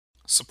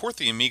Support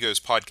the Amigos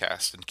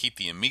podcast and keep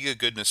the Amiga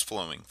goodness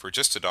flowing for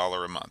just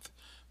 $1 a month.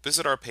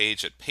 Visit our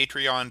page at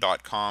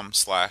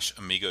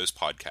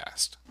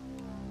patreon.com/AmigosPodcast.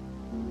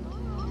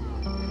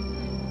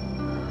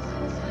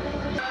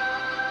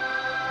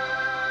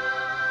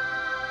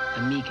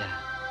 Amiga,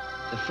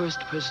 the first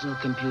personal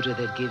computer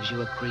that gives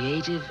you a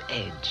creative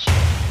edge.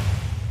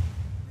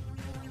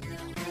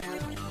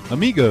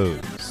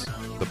 Amigos,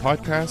 the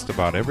podcast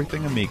about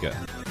everything Amiga.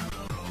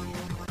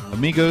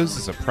 Amigos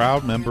is a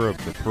proud member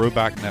of the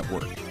Throwback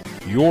Network,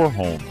 your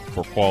home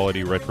for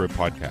quality retro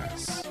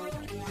podcasts.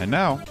 And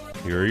now,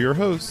 here are your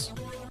hosts,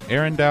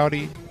 Aaron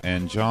Dowdy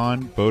and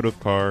John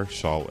Bodovkar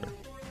Schaller.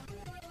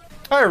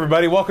 Hi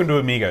everybody, welcome to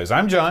Amigos.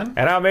 I'm John.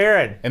 And I'm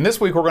Aaron. And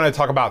this week we're going to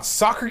talk about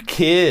Soccer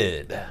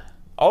Kid.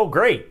 Oh,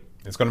 great.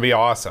 It's going to be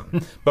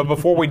awesome. But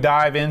before we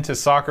dive into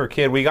Soccer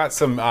Kid, we got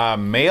some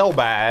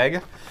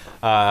mailbag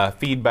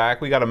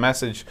feedback. We got a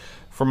message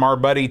from our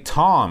buddy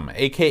Tom,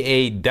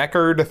 a.k.a.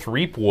 Deckard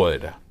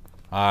Threepwood.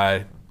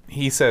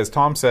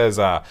 Tom says,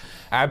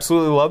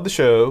 absolutely love the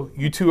show.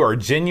 You two are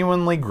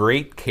genuinely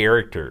great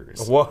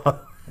characters. Whoa.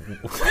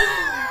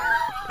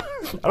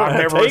 I've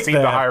never received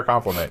a higher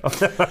compliment.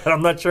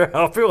 I'm not sure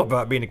how I feel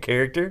about being a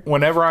character.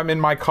 Whenever I'm in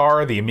my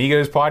car, the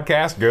Amigos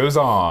podcast goes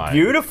on.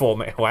 Beautiful,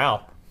 man.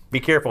 Wow. Be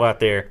careful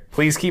out there.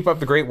 Please keep up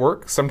the great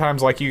work.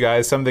 Sometimes, like you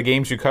guys, some of the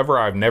games you cover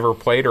I've never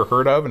played or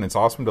heard of, and it's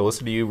awesome to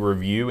listen to you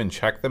review and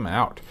check them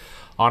out.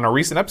 On a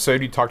recent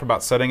episode, you talked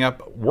about setting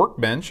up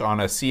Workbench on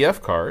a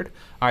CF card.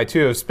 I,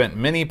 too, have spent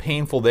many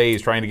painful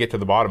days trying to get to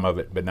the bottom of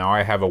it, but now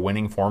I have a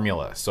winning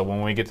formula. So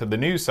when we get to the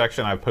news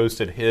section, I've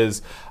posted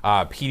his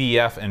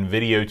PDF and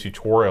video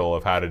tutorial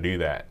of how to do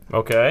that.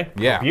 Okay.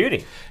 Yeah.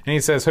 Beauty. And he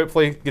says,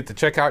 hopefully get to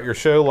check out your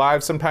show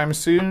live sometime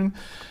soon.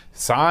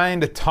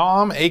 Signed,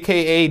 Tom,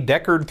 a.k.a.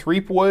 Deckard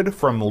Threepwood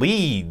from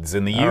Leeds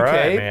in the UK. All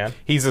right, man.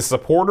 He's a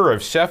supporter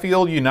of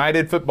Sheffield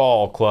United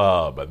Football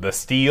Club, the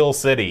Steel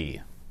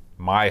City,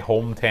 my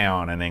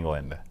hometown in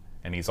England.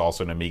 And he's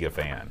also an Amiga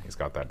fan. He's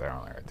got that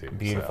down there, too.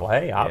 Beautiful. So,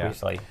 hey,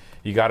 obviously. Yeah.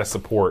 You got to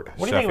support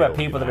What do you think about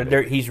people that are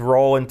there? He's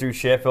rolling through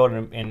Sheffield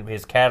in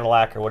his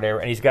Cadillac or whatever,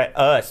 and he's got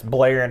us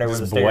blaring over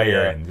the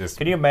stereo.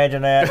 Can you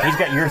imagine that? He's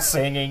got your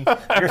singing.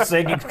 Your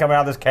singing's coming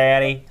out of this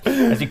caddy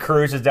as he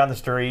cruises down the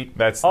street.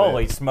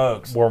 Holy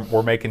smokes.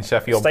 We're making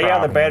Sheffield Stay proud.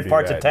 out of the bad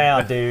parts of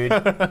town, dude.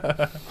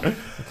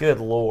 Good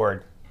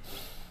Lord.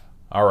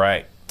 All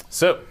right.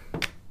 So,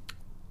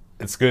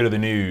 let's go to the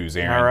news,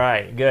 Aaron. All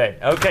right,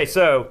 good. Okay,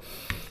 so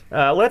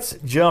let's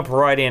jump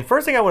right in.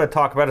 First thing I want to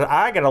talk about is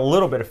I got a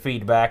little bit of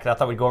feedback that I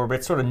thought we'd go over, but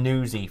it's sort of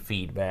newsy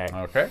feedback.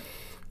 Okay.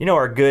 You know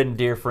our good and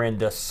dear friend,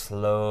 the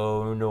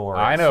Slow Norris.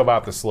 I know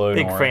about the Slow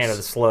Big Norris. fan of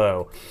the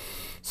Slow.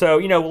 So,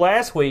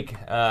 last week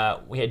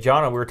we had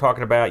John and we were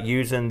talking about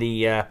using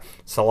the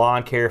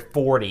Salon Care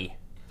 40,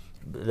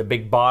 the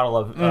big bottle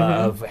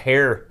of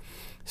hair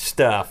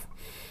stuff.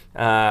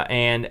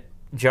 And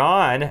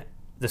John,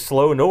 the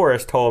Slow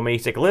Norris, told me,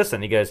 he's like,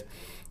 listen, he goes,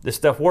 this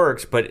stuff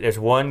works, but there's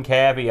one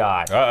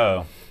caveat.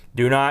 Uh-oh.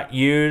 Do not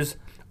use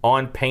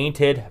on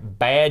painted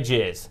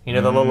badges. The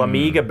little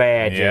Amiga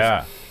badges.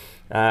 Yeah.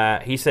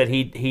 He said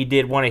he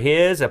did one of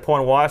his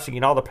upon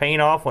washing all the paint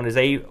off on his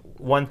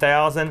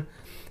A1000.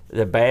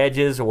 The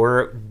badges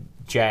were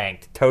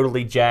janked,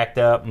 totally jacked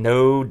up,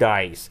 no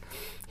dice.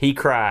 He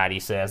cried, he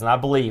says, and I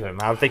believe him.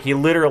 I think he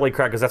literally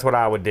cried because that's what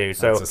I would do.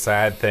 So that's a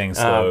sad thing,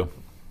 Slow.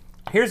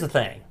 Here's the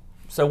thing.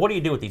 So what do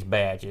you do with these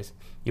badges?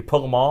 You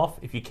pull them off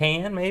if you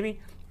can, maybe?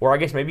 Or I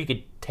guess maybe you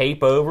could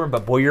tape over,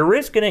 but boy, you're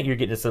risking it. You're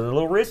getting this a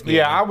little risky.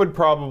 Yeah, I would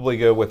probably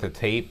go with a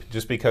tape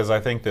just because I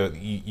think that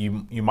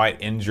you might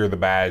injure the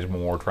badge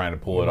more trying to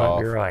pull it off.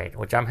 You're right,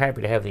 which I'm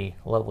happy to have the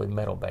lovely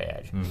metal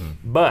badge.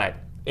 But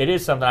it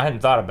is something I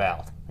hadn't thought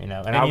about.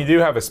 And you do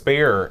have a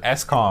spare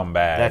SCOM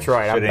badge. That's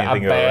right.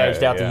 I'm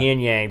badged out the yin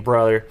yang,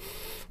 brother.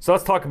 So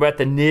let's talk about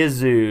the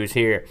Nizoos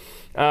here.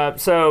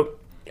 So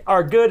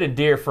our good and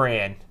dear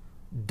friend,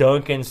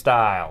 Duncan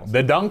Styles,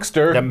 the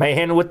Dunkster, the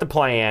man with the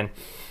plan,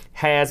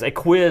 has a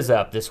quiz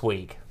up this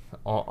week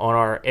on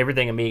our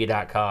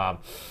everythingamiga.com,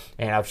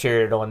 and I've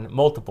shared it on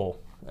multiple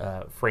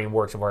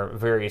frameworks of our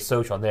various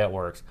social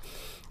networks.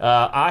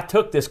 I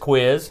took this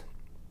quiz.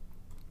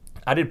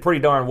 I did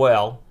pretty darn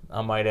well,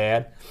 I might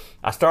add.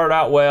 I started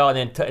out well and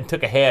then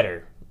took a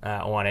header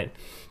on it.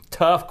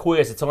 Tough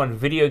quiz. It's on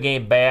video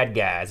game bad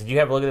guys. Did you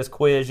have a look at this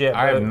quiz yet,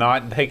 bro? I have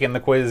not taken the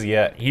quiz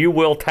yet. You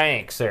will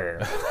tank,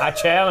 sir. I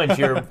challenge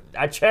your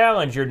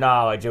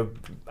knowledge of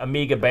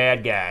Amiga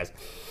bad guys.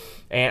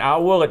 And I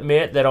will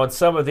admit that on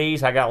some of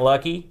these I got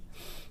lucky,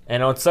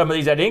 and on some of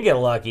these I didn't get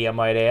lucky, I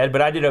might add,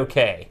 but I did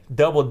okay.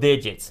 Double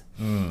digits.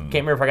 Can't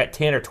remember if I got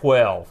 10 or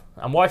 12.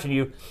 I'm watching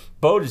you.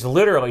 Bode is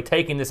literally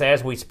taking this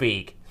as we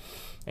speak.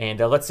 And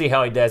let's see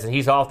how he does it.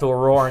 He's off to a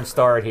roaring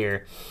start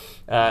here.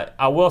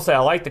 I will say I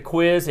like the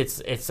quiz. It's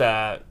there's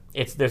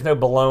no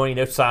baloney,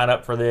 no sign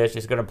up for this.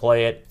 Just going to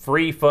play it.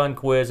 Free, fun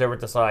quiz over at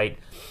the site.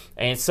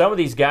 And some of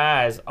these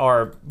guys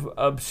are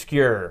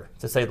obscure,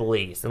 to say the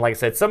least. And like I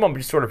said, some of them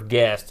just sort of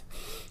guessed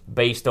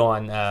based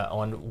on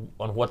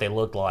what they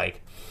looked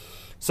like.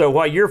 So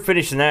while you're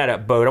finishing that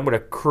up, Boat, I'm going to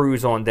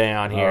cruise on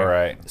down here. All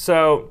right.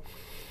 So,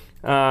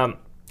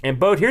 and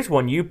Boat, here's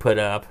one you put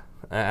up.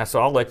 So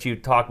I'll let you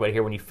talk about it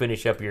here when you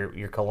finish up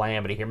your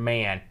calamity here.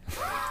 Man,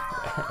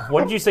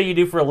 what did you say you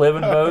do for a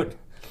living, Boat?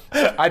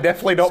 I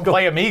definitely don't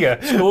play Amiga.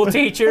 School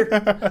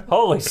teacher?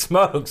 Holy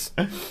smokes.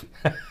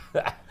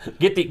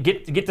 Get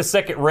the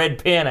second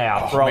red pen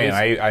out. For all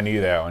Man, these. I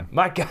knew that one.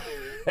 My God.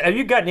 Have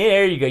you gotten in?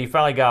 There you go. You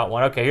finally got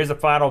one. Okay, here's the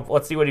final.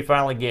 Let's see what he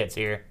finally gets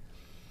here.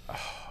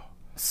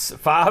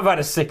 5 out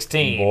of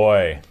 16.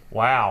 Boy.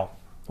 Wow.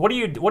 What do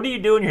you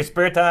do in your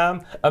spare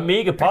time?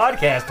 Amiga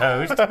podcast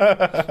host.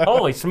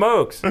 Holy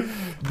smokes.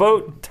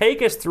 Boat,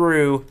 take us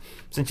through,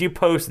 since you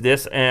posted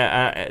this,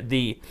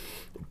 the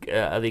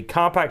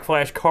compact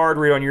flash card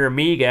reader on your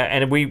Amiga,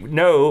 and we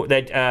know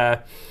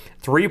that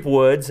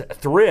Threepwood's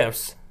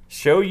Thrifts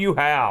show you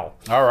how.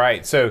 All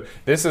right, so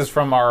this is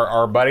from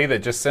our buddy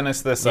that just sent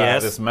us this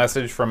Yes. this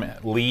message from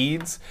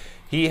Leeds.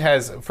 He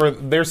has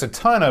there's a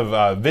ton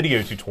of video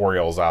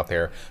tutorials out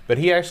there, but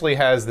he actually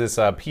has this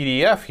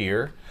PDF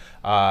here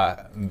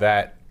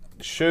that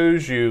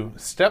shows you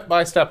step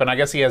by step, and I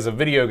guess he has a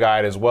video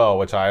guide as well,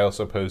 which I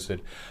also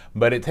posted.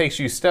 But it takes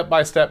you step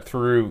by step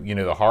through,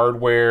 the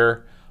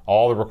hardware,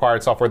 all the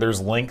required software. There's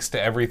links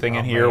to everything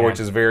in here, man. which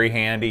is very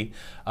handy.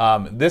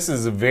 This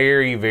is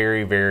very,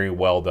 very, very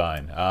well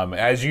done.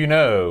 As you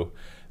know,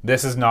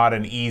 this is not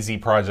an easy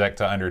project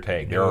to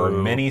undertake. There are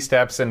many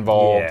steps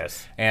involved,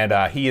 Yes.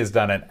 and he has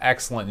done an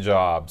excellent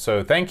job.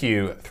 So thank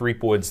you,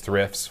 Threepwood's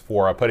Thrifts,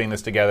 for putting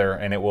this together,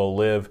 and it will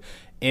live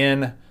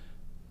in,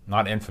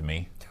 not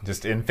infamy,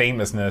 just in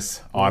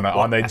famousness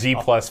on the G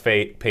Plus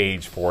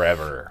page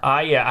forever.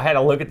 I had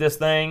a look at this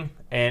thing,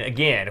 and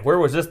again, where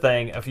was this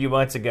thing a few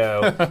months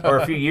ago or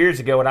a few years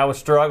ago when I was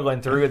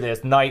struggling through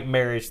this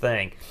nightmarish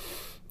thing?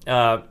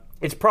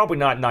 It's probably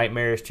not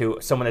nightmarish to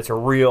someone that's a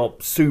real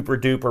super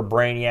duper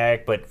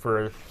brainiac, but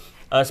for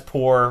us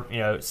poor,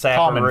 Common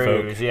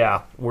sapperoos, folk.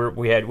 yeah,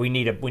 we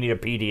need a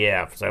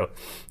PDF. So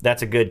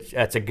that's a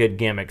good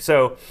gimmick.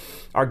 So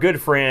our good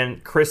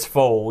friend Chris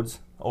Folds,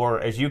 or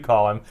as you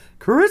call him,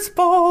 Chris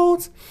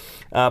Folds,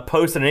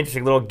 posted an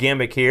interesting little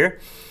gimmick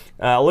here.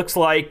 Looks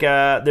like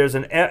there's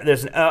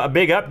a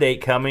big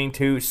update coming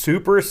to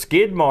Super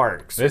Skid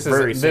Marks. This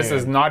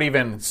is not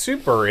even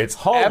super. It's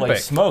Holy epic.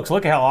 smokes!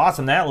 Look at how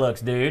awesome that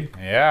looks, dude.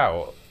 Yeah.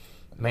 Well,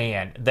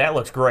 Man, that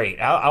looks great.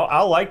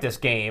 I like this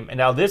game. And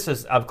now this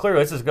is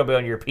clearly this is going to be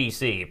on your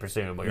PC,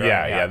 presumably. Right?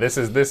 yeah. This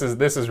is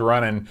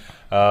running.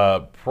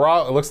 It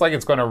looks like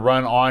it's going to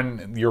run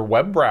on your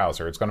web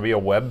browser. It's going to be a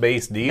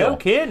web-based deal. No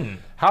kidding.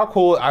 How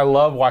cool! I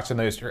love watching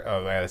those.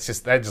 Oh man,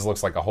 that just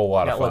looks like a whole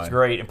lot of That fun. looks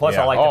great. And plus,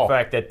 Yeah. I like Oh. the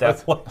fact that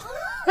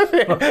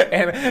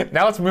And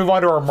now let's move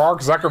on to our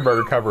Mark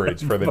Zuckerberg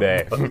coverage for the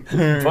day.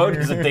 Vote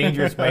is a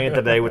dangerous man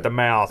today with the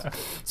mouse.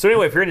 So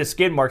anyway, if you're into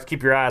skid marks,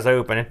 keep your eyes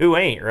open. And who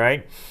ain't,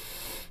 right?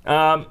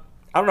 I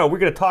don't know. We're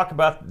going to talk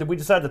about. Did we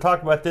decide to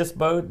talk about this,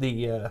 Bo?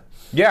 Yeah,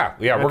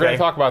 we're going Okay. to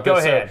talk about Go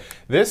this. ahead.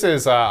 This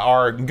is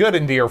our good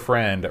and dear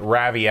friend,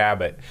 Ravi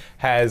Abbott,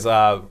 has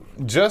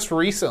just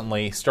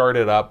recently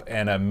started up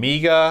an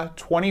Amiga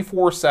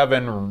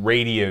 24/7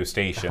 radio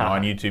station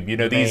on YouTube.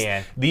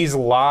 Man. These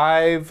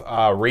live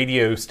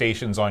radio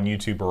stations on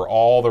YouTube are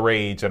all the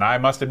rage, and I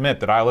must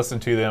admit that I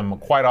listen to them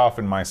quite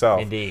often myself.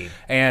 Indeed.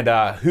 And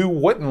who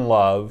wouldn't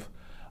love...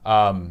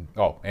 and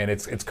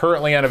it's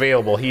currently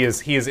unavailable. He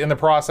is in the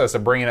process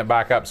of bringing it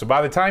back up. So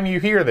by the time you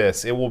hear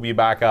this, it will be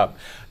back up.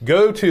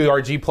 Go to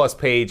our G Plus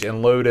page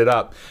and load it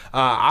up.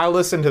 I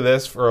listened to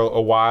this for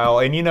a while,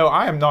 and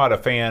I am not a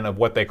fan of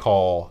what they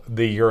call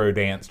the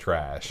Eurodance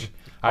trash.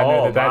 I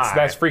know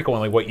that's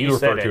frequently what you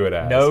refer to it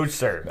as. No,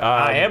 sir.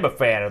 I am a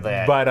fan of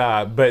that.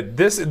 But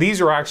these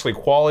are actually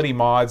quality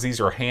mods. These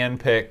are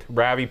hand-picked.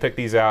 Ravi picked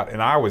these out,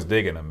 and I was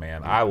digging them,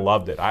 man. I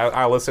loved it.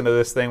 I listened to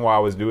this thing while I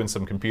was doing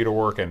some computer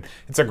work, and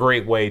it's a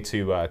great way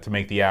to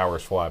make the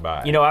hours fly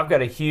by. I've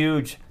got a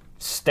huge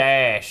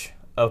stash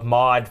of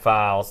mod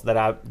files that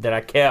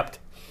I kept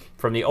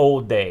from the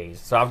old days.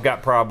 So I've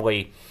got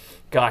probably,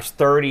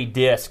 30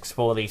 discs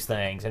full of these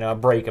things, and I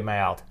break them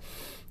out.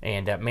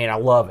 And man, I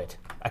love it.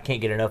 I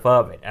can't get enough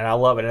of it, and I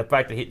love it. And the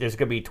fact that there's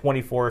going to be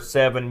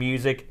 24/7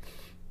 music,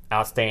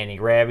 outstanding.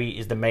 Ravi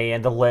is the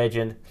man, the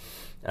legend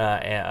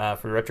for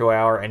the Retro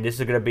Hour, and this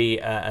is going to be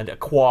a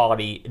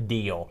quality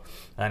deal.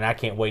 And I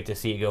can't wait to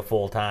see it go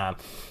full time.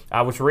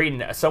 I was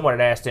reading, someone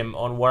had asked him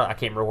on what, I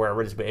can't remember where I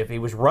read this, but if he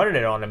was running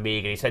it on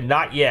Amiga. He said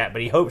not yet,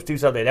 but he hopes to do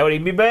something. That would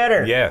even be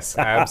better. Yes,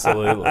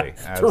 absolutely.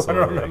 To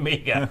run it on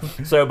Amiga.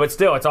 But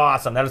still, it's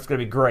awesome. That is going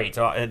to be great.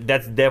 So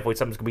that's definitely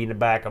something that's going to be in the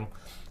back. I'm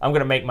going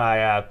to make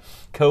my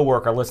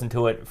coworker listen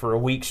to it for a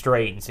week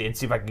straight and see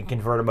if I can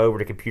convert him over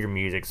to computer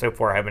music. So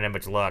far, I haven't had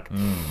much luck.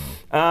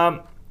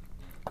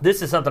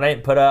 This is something I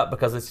didn't put up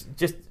because it's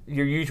just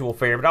your usual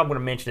fare, but I'm going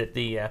to mention it.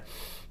 The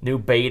new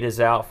beta's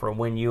out for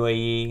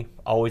WinUAE.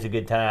 Always a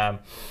good time.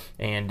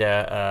 And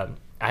I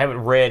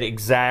haven't read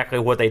exactly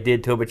what they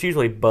did to it, but it's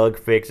usually bug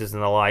fixes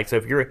and the like. So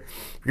if you're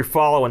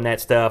following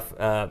that stuff,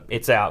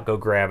 it's out. Go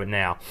grab it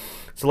now.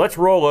 So let's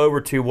roll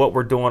over to what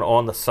we're doing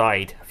on the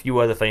site. A few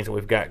other things that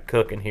we've got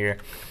cooking here.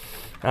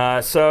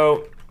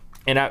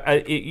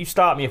 And you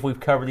stop me if we've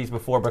covered these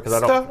before because I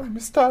don't.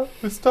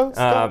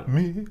 Stop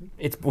me.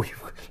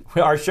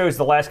 Our shows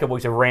the last couple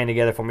weeks have ran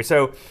together for me.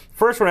 So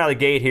first one out of the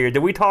gate here.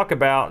 Did we talk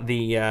about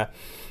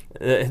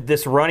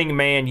this Running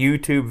Man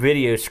YouTube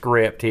video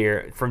script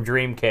here from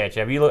Dreamcatcher?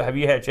 Have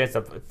you had a chance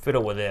to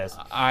fiddle with this?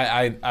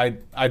 I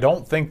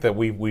don't think that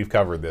we've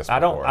covered this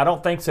before. I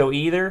don't think so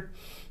either.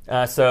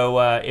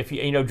 If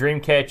you know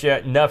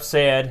Dreamcatcher, enough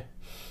said.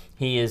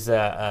 He does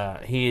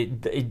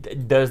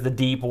the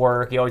deep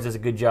work. He always does a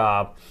good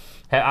job.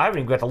 I haven't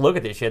even got to look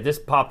at this yet. This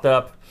popped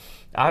up.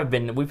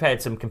 We've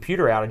had some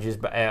computer outages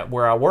at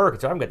where I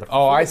work, so I haven't got to.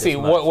 Oh, I see.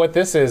 What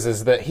this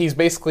is that he's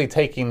basically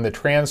taking the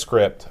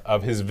transcript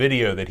of his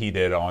video that he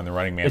did on the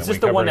Running Man. Is this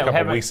the one that we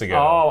had weeks ago?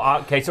 Oh,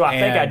 okay. So I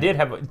think I did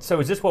have.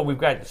 So is this what we've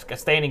got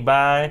standing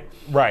by?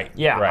 Right.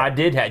 Yeah, right. I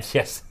did have.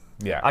 Yes.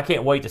 Yeah. I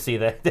can't wait to see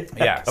that.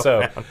 Yeah.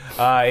 So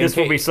this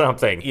will be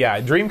something.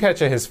 Yeah.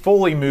 Dreamcatcher has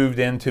fully moved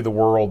into the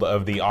world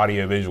of the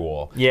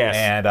audiovisual. Yes.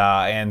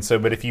 And so,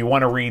 but if you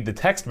want to read the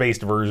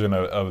text-based version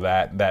of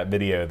that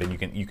video, then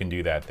you can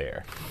do that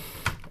there.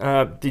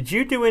 Did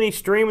you do any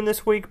streaming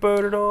this week,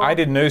 Bode, at all? I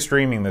did no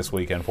streaming this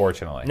week,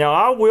 unfortunately. No,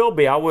 I will.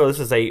 This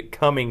is a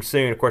coming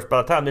soon. Of course,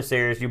 by the time this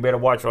airs, you better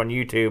watch it on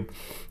YouTube.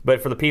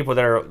 But for the people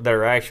that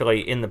are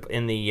actually in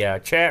the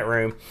chat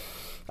room,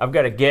 I've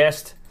got a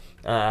guest.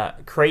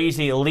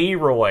 Crazy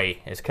Leroy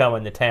is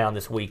coming to town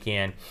this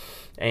weekend,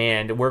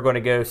 and we're going to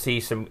go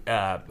see some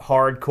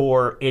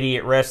hardcore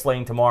idiot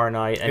wrestling tomorrow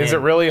night. And is it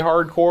really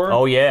hardcore?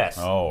 Oh yes.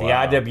 Oh, the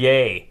wow.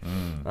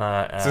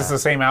 IWA. Is this the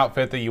same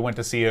outfit that you went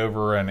to see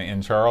over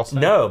in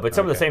Charleston? No, but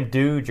some of the same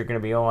dudes are going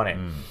to be on it.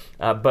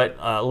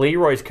 But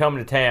Leroy's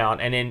coming to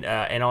town,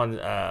 and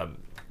on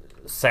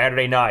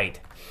Saturday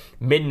night,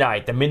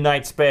 midnight, the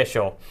midnight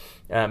special.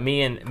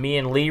 Me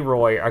and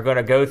Leroy are going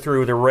to go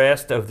through the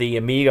rest of the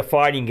Amiga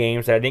fighting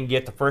games that I didn't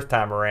get the first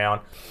time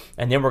around,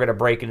 and then we're going to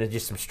break into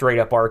just some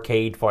straight-up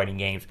arcade fighting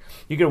games.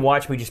 You can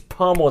watch me just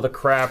pummel the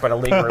crap out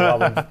of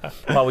Leroy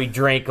while we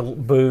drink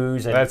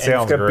booze and, that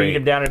sounds and great. beat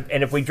him down.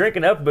 And if we drink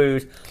enough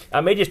booze, I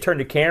may just turn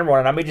the camera on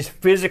and I may just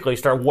physically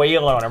start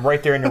wailing on him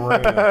right there in the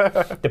room.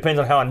 Depends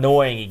on how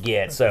annoying he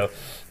gets. So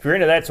if you're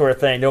into that sort of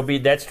thing,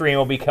 that stream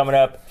will be coming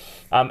up.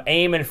 I'm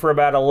aiming for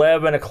about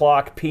 11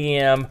 o'clock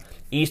p.m.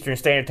 Eastern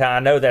Standard Time. I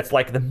know that's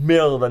like the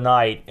middle of the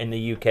night in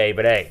the UK,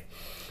 but hey.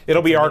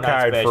 It'll be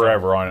archived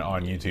forever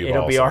on YouTube.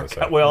 It'll be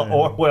archived.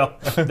 Well,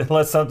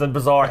 unless something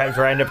bizarre happens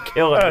where I end up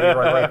killing me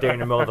right there in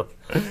the middle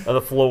of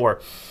the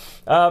floor.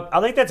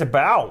 I think that's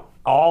about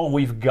all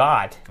we've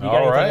got. You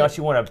got anything else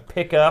you want to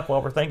pick up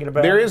while we're thinking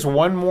about it? There is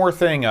one more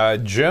thing.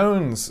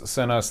 Jones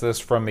sent us this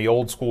from the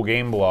Old School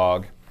Game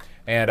blog,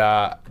 and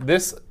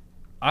this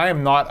I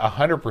am not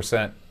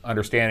 100%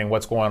 understanding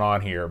what's going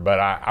on here, but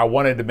I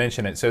wanted to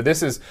mention it. So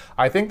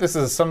I think this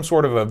is some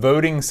sort of a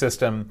voting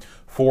system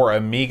for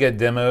Amiga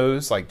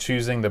demos, like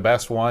choosing the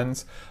best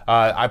ones.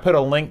 I put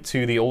a link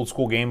to the Old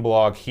School Game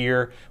blog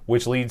here,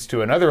 which leads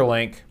to another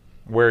link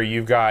where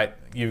you've got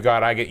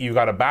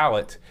a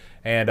ballot,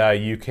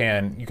 and you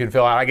can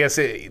fill out. I guess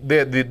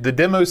the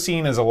demo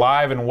scene is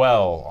alive and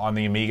well on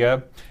the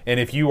Amiga, and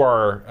if you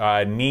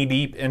are knee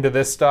deep into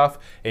this stuff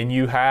and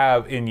you've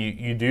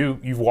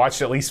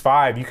watched at least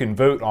 5, you can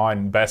vote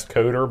on best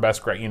coder,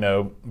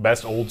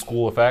 best old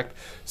school effect.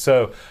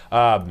 So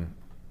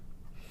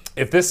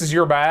if this is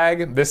your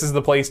bag, this is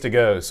the place to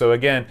go. So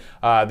again,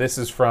 this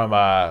is from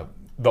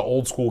the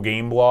Old School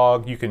Game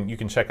blog. You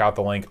can check out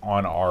the link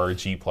on our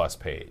G+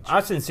 page.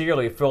 I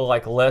sincerely feel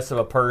like less of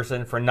a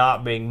person for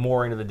not being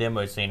more into the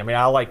demo scene. I mean,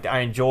 I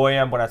enjoy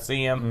them when I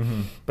see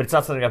them, but it's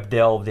not something I've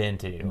delved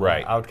into.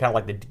 Right. I would kind of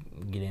like to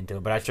get into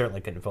it, but I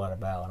certainly couldn't fill out a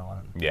ballot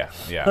on it.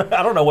 Yeah.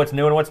 I don't know what's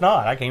new and what's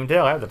not. I can't even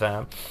tell half the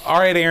time. All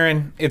right,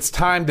 Aaron, it's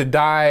time to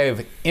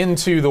dive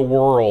into the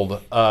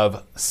world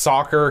of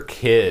Soccer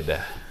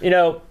Kid.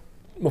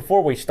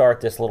 Before we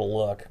start this little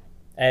look,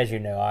 as you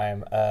know, I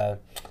am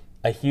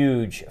a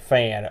huge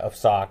fan of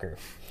soccer.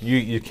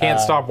 You can't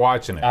stop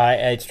watching it.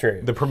 It's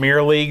true. The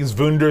Premier League's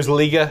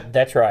Bundesliga.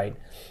 That's right.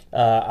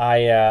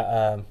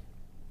 I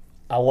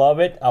love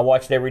it. I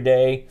watch it every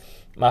day.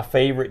 My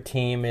favorite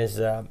team is,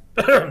 they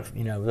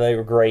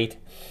were great.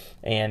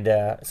 And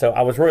so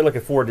I was really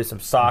looking forward to some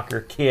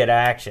Soccer Kid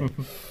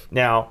action.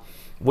 Now,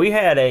 we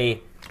had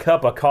a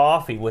cup of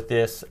coffee with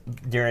this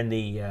during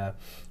the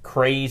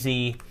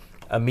crazy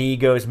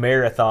Amigos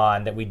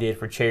Marathon that we did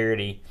for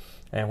charity.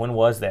 And when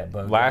was that,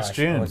 Bo? Last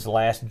June. Was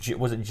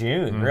it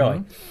June,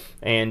 really?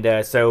 And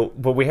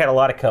but we had a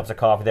lot of cups of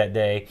coffee that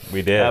day.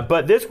 We did.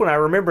 But this one, I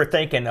remember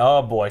thinking,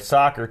 oh boy,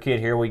 Soccer Kid,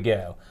 here we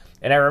go.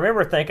 And I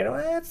remember thinking,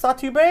 well, it's not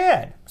too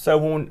bad. So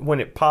when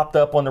it popped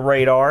up on the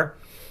radar,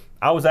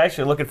 I was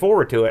actually looking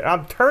forward to it.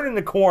 I'm turning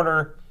the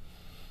corner,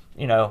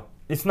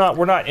 it's not.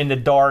 We're not in the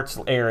darts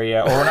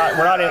area, or we're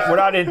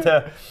not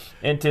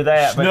into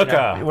that.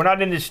 Snooker. We're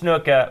not into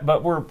snooker,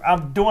 but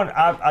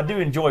I do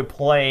enjoy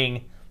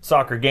playing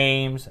soccer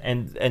games,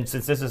 and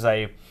since this is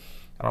I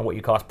don't know what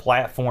you call it,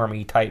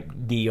 platformy type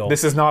deal.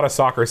 This is not a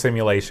soccer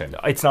simulation.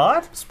 It's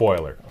not?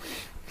 Spoiler.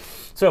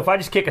 So if I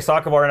just kick a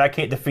soccer ball and I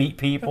can't defeat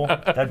people,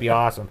 that'd be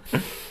awesome.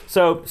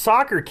 So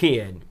Soccer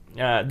Kid,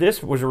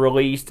 this was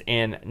released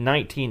in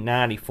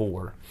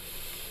 1994,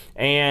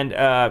 and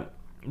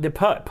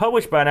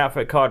published by an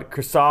outfit called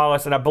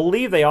Chrysalis, and I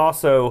believe they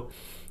also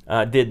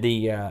did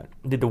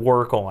the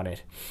work on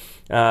it.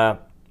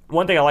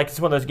 One thing I like is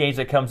one of those games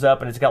that comes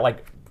up and it's got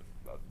like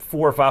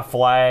 4 or 5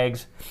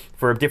 flags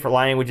for different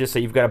languages, so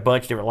you've got a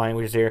bunch of different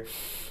languages there.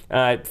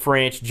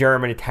 French,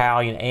 German,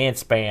 Italian, and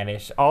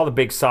Spanish, all the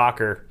big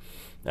soccer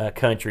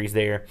countries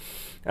there.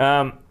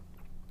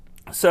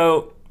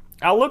 So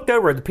I looked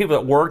over at the people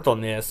that worked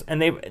on this,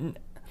 and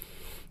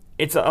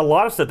it's a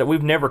lot of stuff that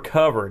we've never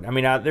covered. I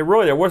mean, there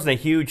wasn't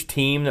a huge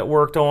team that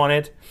worked on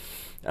it.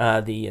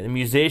 The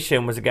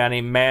musician was a guy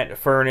named Matt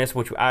Furness,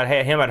 which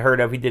I'd heard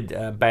of. He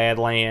did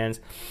Badlands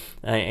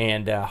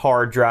and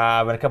Hard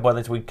Drive and a couple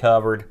others we'd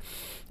covered.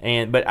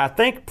 But I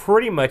think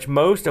pretty much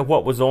most of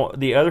what was on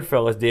the other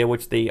fellas did,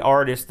 which the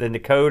artist and the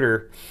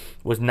coder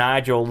was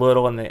Nigel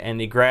Little, and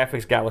the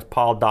graphics guy was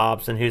Paul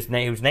Dobson, whose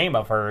name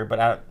I've heard, but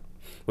I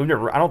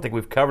don't think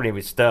we've covered any of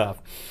his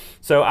stuff.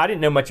 So I didn't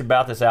know much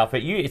about this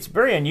outfit. It's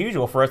very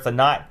unusual for us to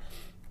not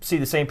see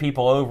the same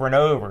people over and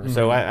over.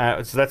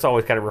 Mm-hmm. So that's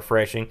always kind of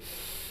refreshing.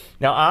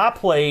 Now I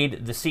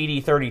played the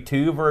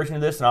CD32 version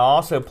of this, and I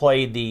also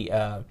played the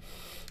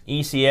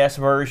ECS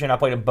version. I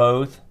played them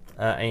both,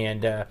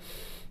 and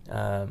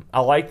I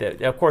liked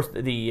it. Of course,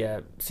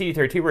 the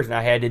CD32 version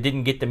I had, it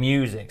didn't get the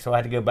music, so I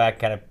had to go back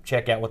and kind of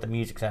check out what the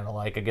music sounded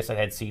like. I guess it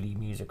had CD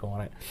music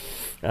on it,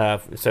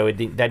 so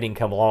that didn't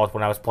come along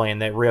when I was playing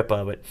that rip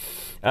of it.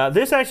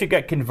 This actually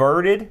got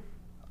converted.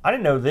 I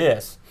didn't know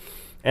this,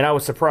 and I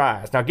was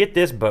surprised. Now get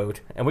this, Boat,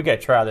 and we got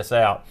to try this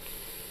out.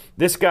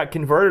 This got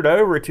converted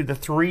over to the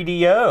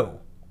 3DO.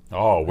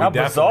 Oh, we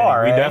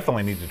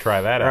definitely need to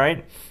try that out.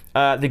 Right?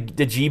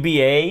 The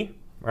GBA.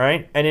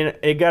 Right, and then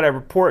it got a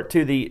report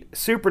to the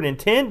Super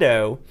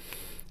Nintendo,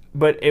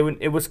 but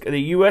it was the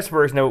U.S.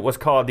 version of it was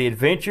called The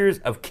Adventures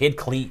of Kid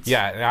Cleats.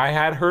 Yeah, I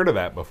had heard of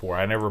that before.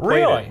 I never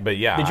played it, but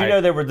yeah. Did you know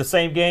they were the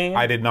same game?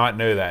 I did not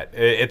know that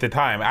at the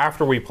time.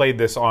 After we played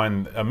this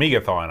on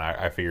Amigathon,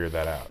 I figured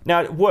that out.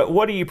 Now,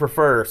 what do you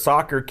prefer,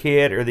 Soccer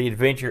Kid or The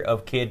Adventure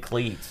of Kid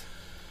Cleats?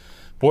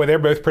 Boy, they're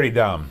both pretty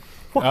dumb.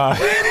 Well,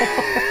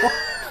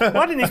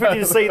 I didn't expect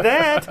you to say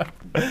that.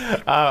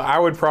 I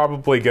would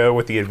probably go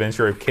with The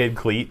Adventure of Kid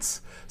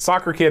Cleats.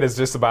 Soccer Kid is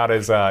just about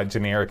as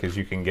generic as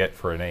you can get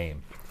for a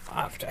name.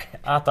 I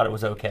thought it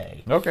was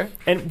okay. Okay.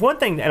 And one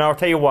thing, and I'll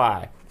tell you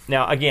why.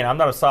 Now, again, I'm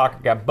not a soccer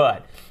guy,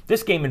 but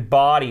this game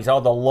embodies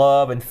all the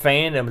love and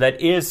fandom that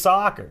is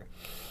soccer.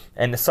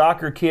 And the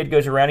Soccer Kid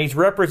goes around. He's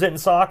representing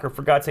soccer,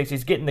 for God's sakes.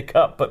 He's getting the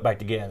cup put back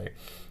together.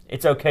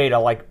 It's okay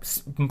to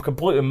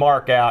completely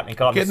mark out and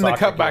call him getting the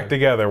cup back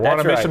together. Want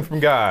a mission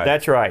from God.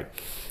 That's right.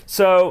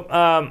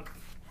 So,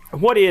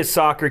 what is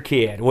Soccer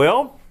Kid?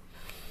 Well,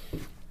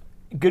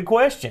 good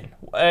question.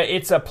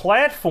 It's a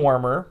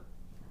platformer,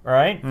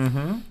 right?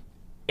 Mm-hmm.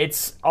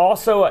 It's a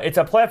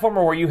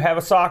platformer where you have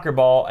a soccer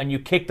ball and you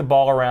kick the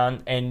ball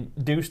around and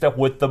do stuff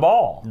with the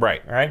ball.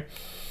 Right. Right.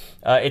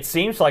 It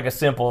seems like a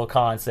simple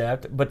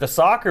concept, but the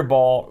soccer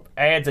ball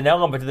adds an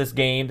element to this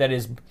game that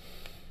is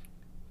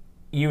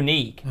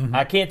unique. Mm-hmm.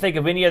 I can't think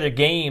of any other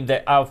game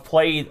that I've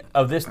played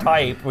of this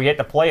type where you have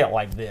to play it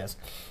like this.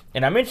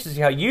 And I'm interested to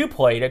see how you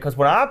played it, because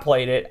when I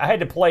played it, I had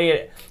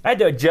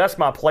to adjust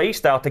my play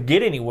style to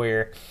get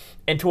anywhere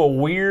into a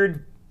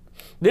weird.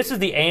 This is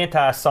the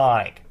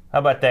anti-Sonic. How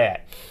about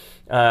that?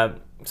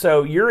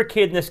 So you're a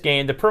kid in this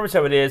game. The premise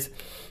of it is,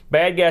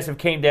 bad guys have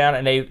came down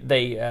and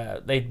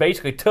they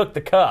basically took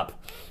the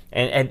cup,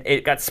 and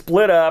it got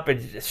split up,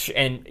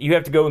 and you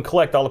have to go and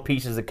collect all the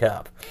pieces of the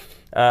cup.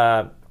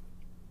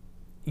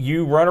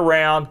 You run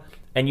around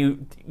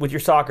and with your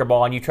soccer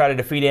ball, and you try to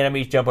defeat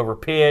enemies, jump over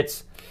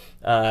pits.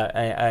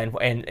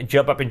 And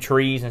jump up in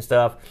trees and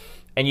stuff,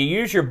 and you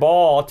use your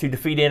ball to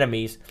defeat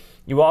enemies.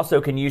 You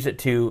also can use it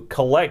to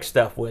collect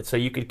stuff with. So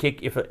you could kick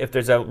if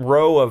there's a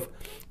row of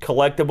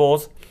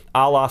collectibles,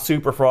 a la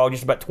Super Frog,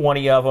 just about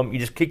 20 of them. You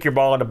just kick your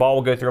ball and the ball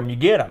will go through them. And you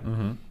get them.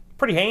 Mm-hmm.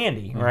 Pretty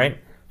handy, mm-hmm. Right?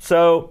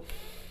 So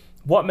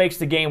what makes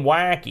the game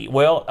wacky?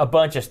 Well, a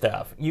bunch of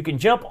stuff. You can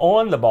jump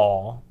on the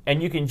ball,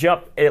 and you can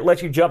jump. It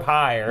lets you jump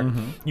higher.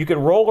 Mm-hmm. You can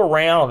roll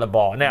around on the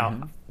ball.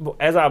 Now,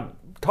 as I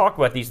talk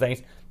about these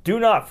things, do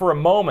not for a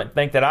moment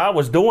think that I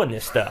was doing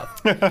this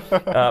stuff,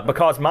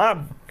 because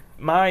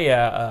my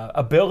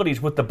abilities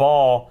with the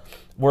ball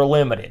were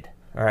limited.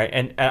 All right,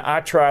 and I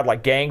tried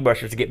like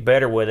gangbusters to get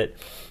better with it,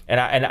 and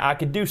I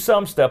could do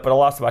some stuff, but a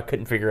lot of stuff I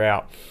couldn't figure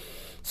out.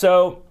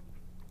 So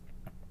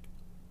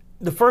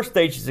the first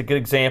stage is a good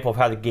example of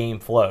how the game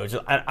flows.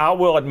 And I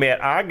will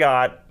admit, I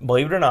got,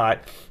 believe it or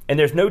not, and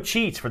there's no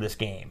cheats for this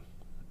game.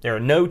 There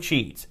are no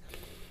cheats.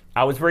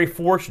 I was very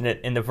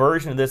fortunate in the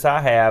version of this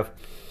I have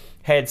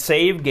had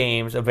save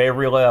games of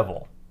every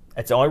level.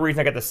 That's the only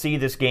reason I got to see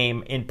this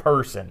game in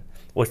person,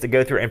 was to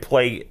go through and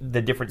play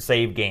the different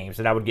save games,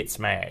 and I would get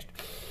smashed.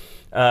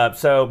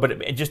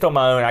 But just on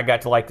my own, I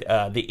got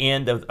to the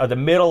end of the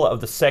middle of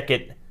the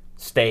second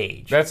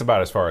stage. That's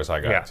about as far as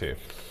I got to.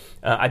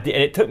 And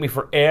it took me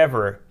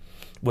forever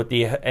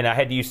and I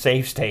had to use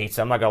save states.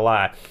 I'm not gonna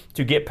lie,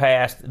 to get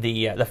past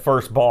the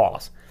first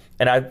boss.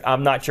 And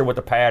I'm not sure what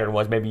the pattern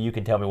was. Maybe you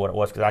can tell me what it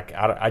was because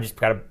I just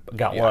kind of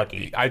got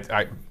lucky.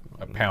 I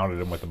pounded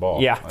him with the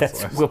ball. Yeah,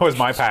 that was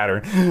my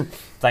pattern.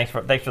 Thanks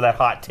for that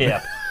hot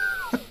tip.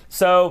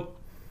 So,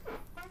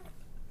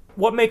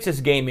 what makes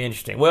this game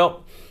interesting?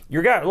 Well,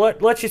 your guy.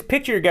 Let's just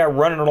picture your guy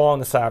running along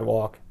the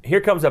sidewalk.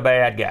 Here comes a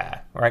bad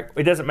guy. Right?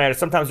 It doesn't matter.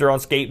 Sometimes they're on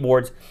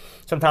skateboards.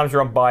 Sometimes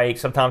they're on bikes.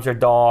 Sometimes they're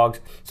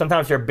dogs.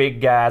 Sometimes they're big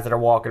guys that are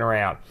walking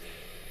around.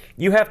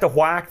 You have to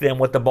whack them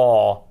with the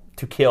ball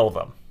to kill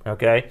them.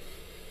 Okay,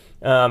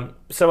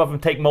 some of them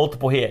take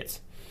multiple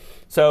hits.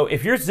 So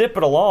if you're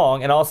zipping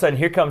along and all of a sudden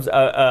here comes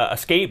a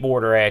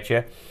skateboarder at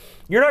you,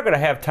 you're not going to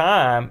have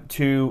time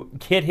to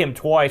hit him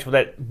twice with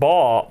that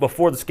ball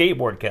before the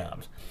skateboard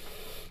comes.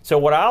 So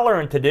what I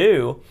learned to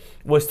do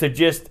was to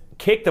just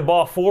kick the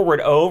ball forward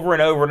over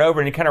and over and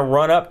over and kind of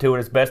run up to it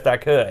as best I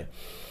could.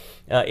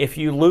 If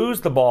you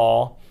lose the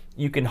ball,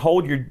 you can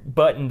hold your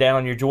button down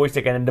on your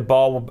joystick and then the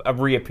ball will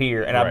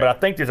reappear. But I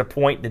think there's a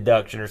point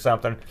deduction or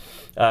something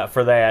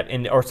for that,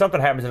 or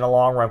something happens in the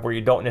long run where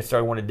you don't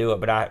necessarily want to do it.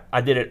 But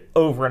I did it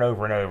over and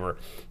over and over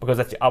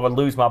because I would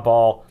lose my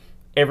ball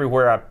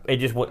everywhere.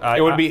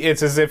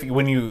 It's as if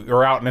when you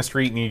are out in the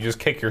street and you just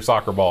kick your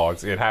soccer ball.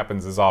 It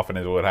happens as often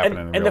as it would happen in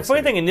a real And the funny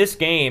city. thing in this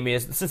game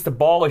is, since the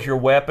ball is your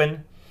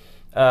weapon,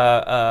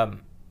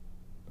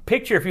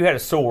 picture if you had a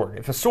sword.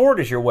 If a sword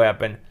is your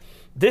weapon,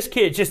 this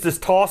kid just is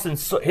tossing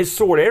his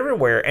sword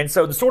everywhere, and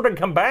so the sword doesn't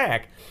come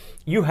back.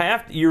 You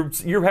have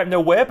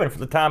no weapon for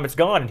the time it's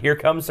gone, and here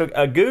comes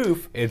a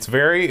goof. It's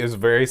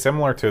very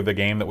similar to the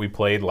game that we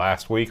played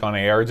last week on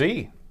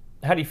ARG.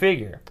 How do you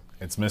figure?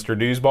 It's Mr.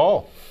 Dew's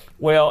ball.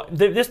 Well,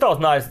 this doll's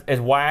not as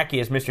wacky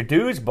as Mr.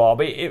 Dew's ball,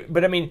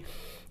 but I mean,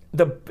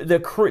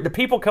 the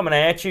people coming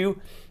at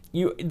you,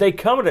 they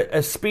come at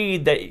a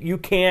speed that you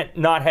can't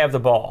not have the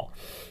ball.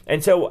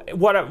 And so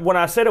when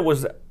I said it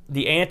was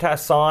the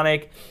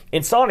anti-Sonic,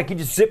 in Sonic you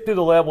just zip through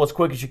the level as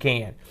quick as you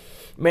can.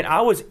 Man,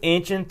 I was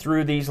inching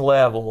through these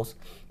levels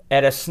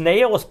at a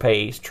snail's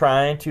pace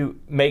trying to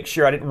make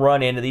sure I didn't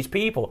run into these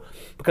people.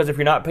 Because if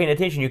you're not paying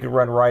attention, you could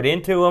run right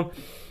into them.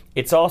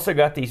 It's also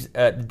got these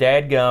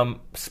dadgum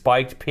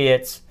spiked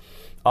pits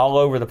all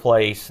over the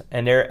place,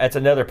 and that's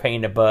another pain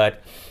in the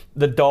butt.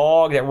 The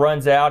dog that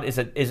runs out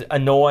is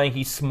annoying.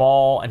 He's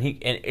small, and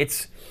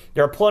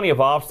there are plenty of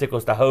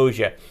obstacles to hose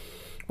you.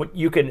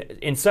 You can,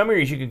 in some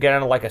areas, you can get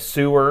into like a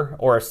sewer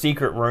or a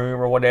secret room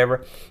or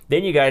whatever.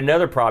 Then you got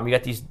another problem. You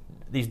got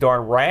these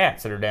darn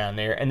rats that are down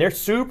there, and they're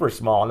super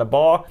small, and the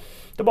ball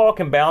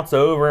can bounce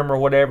over them or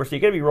whatever. So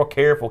you got to be real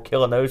careful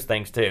killing those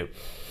things too.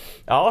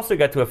 I also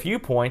got to a few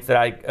points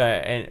that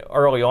and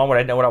early on when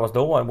I didn't know what I was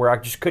doing, where I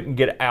just couldn't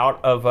get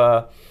out of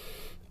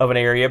an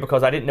area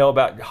because I didn't know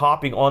about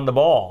hopping on the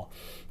ball,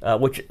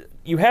 which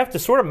you have to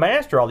sort of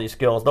master all these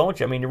skills, don't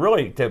you? I mean,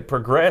 really, to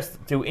progress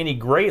to any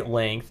great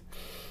length,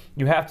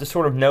 you have to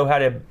sort of know how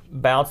to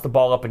bounce the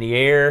ball up in the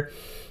air.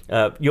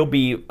 You'll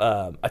be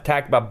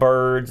attacked by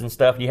birds and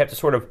stuff. You have to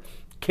sort of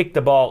kick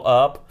the ball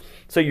up.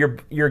 So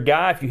your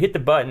guy, if you hit the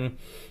button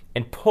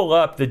and pull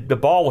up, the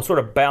ball will sort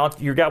of bounce.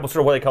 Your guy will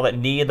sort of, what they call that,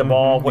 knee of the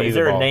ball. Is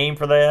there a name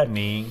for that?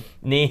 Knee.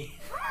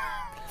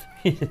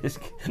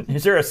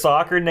 Is there a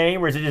soccer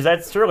name, or is it just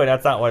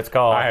that's not what it's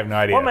called? I have no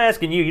idea. Well, I'm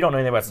asking you. You don't know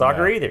anything about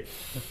soccer either.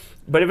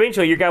 But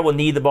eventually, your guy will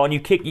knee the ball, and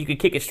you can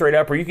kick it straight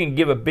up, or you can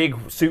give a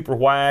big super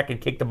whack and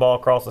kick the ball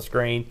across the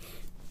screen.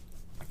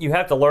 You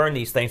have to learn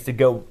these things to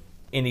go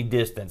any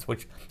distance,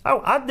 which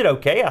I did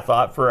okay, I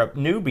thought, for a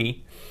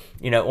newbie,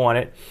 on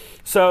it.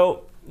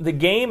 So the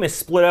game is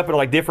split up into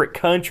like different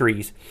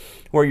countries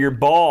where your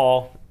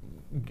ball,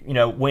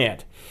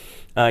 went.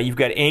 You've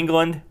got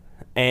England,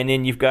 and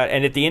then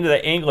and at the end of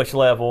the English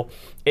level,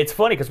 it's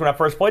funny because when I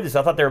first played this,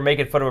 I thought they were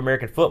making fun of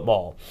American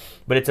football,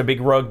 but it's a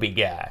big rugby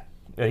guy.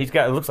 It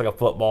looks like a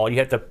football. You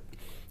have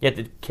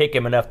to kick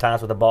him enough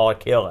times with the ball to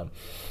kill him.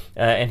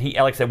 And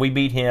like I said, we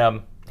beat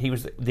him. He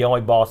was the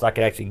only boss I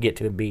could actually get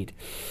to and beat.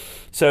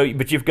 So,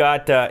 but you've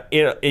got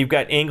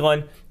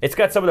England. It's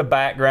got some of the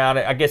background.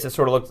 I guess it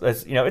sort of looks,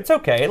 it's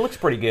okay. It looks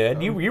pretty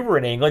good. You were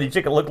in England. You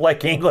think it looked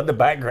like England, the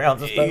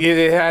backgrounds and stuff.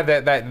 It had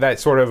that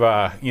sort of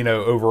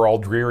overall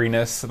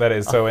dreariness that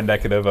is so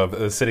indicative of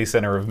the city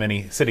center of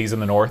many cities in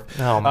the north.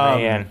 Oh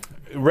man.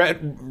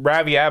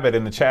 Ravi Abbott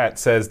in the chat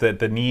says that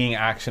the kneeing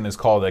action is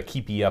called a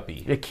keepy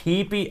uppy. The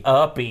keepy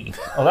uppy.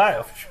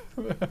 Well,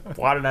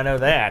 why did I know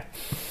that?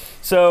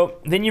 So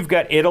then you've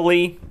got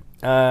Italy,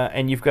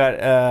 and you've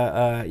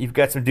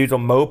got some dudes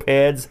on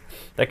mopeds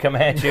that come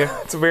at you.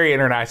 It's a very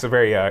international,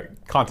 very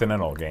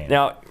continental game.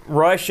 Now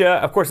Russia,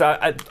 of course,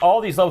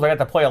 all these levels I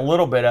got to play a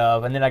little bit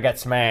of, and then I got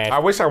smashed. I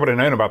wish I would have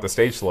known about the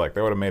stage select.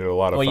 That would have made it a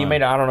lot of fun.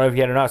 Well, I don't know if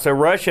you had or not. So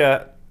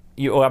Russia,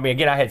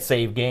 again, I had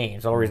saved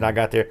games. The only reason I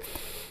got there.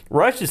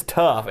 Russia's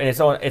tough, and it's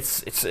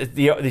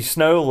the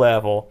snow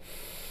level,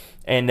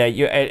 and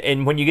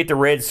and when you get the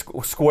red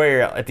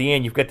square at the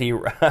end, you've got the.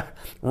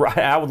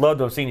 I would love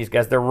to have seen these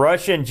guys. The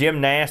Russian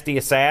gymnasty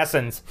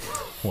assassins.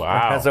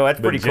 Wow! So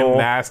that's pretty cool.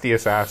 Gymnasty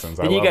assassins.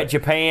 Then you got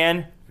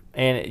Japan,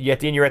 and yet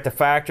then you're at the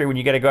factory when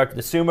you got to go after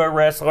the sumo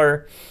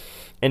wrestler.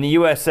 In the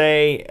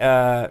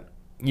USA,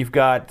 you've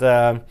got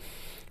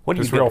what do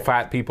you Just real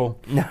fat people.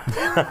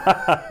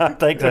 I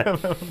think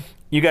so.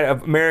 You got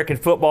an American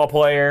football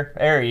player.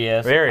 There he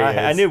is. There he is.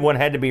 I knew one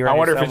had to be around. I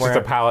wonder if somewhere. it's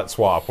just a palette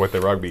swap with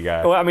the rugby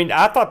guy. Well, I mean,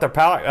 I thought the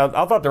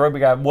rugby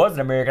guy was an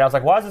American. I was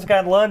like, why is this guy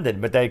in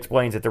London? But that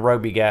explains it. The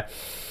rugby guy.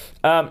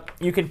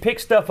 You can pick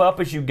stuff up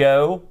as you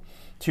go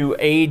to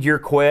aid your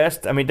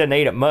quest. I mean, it doesn't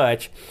aid it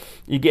much.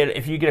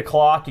 If you get a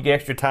clock, you get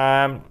extra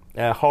time.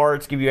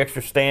 Hearts give you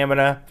extra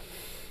stamina,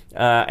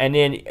 and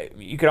then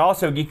you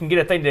can get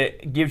a thing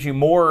that gives you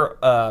more.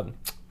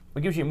 It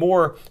gives you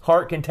more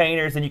heart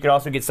containers, and you can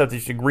also get something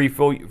to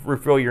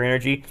refill your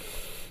energy.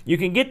 You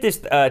can get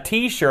this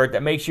T-shirt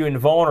that makes you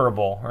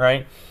invulnerable,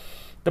 right?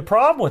 The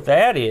problem with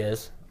that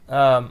is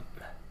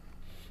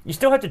you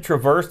still have to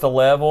traverse the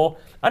level.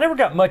 I never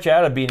got much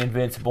out of being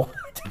invincible.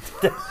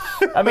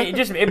 I mean,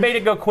 it made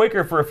it go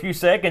quicker for a few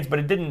seconds, but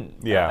it didn't.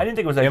 Yeah, I didn't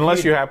think it was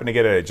unless you happen to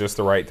get it at just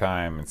the right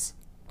time. It's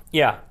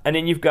and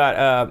then you've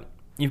got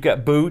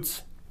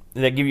boots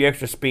that give you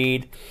extra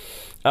speed.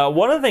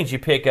 One of the things you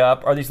pick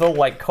up are these little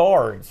like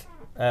cards.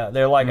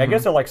 They're like I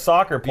guess they're like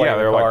soccer player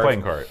they're cards. like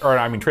playing cards, or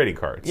I mean trading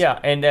cards. Yeah,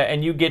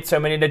 and you get so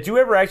many. Did you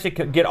ever actually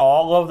get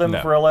all of them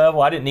No. for a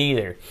level? I didn't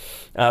either.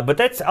 But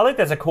I think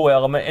that's a cool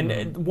element.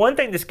 And one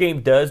thing this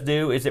game does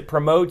do is it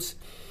promotes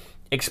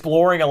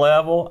exploring a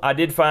level. I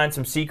did find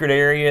some secret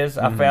areas.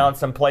 I found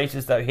some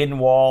places that hidden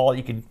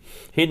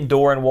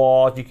door in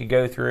walls you could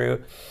go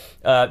through.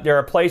 There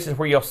are places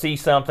where you'll see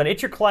something.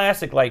 It's your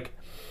classic like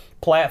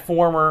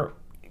platformer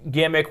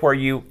gimmick where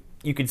you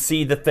can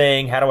see the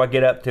thing. How do I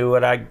get up to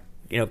it? I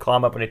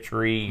climb up in a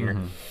tree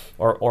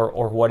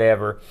or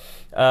whatever.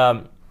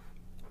 I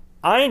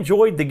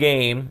enjoyed the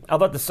game. I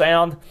thought the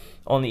sound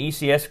on the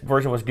ECS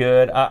version was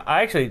good.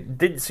 I actually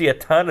didn't see a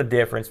ton of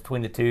difference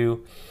between the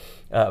two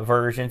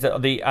versions.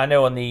 I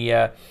know on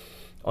the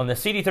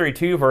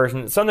CD32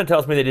 version, something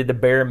tells me they did the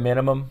bare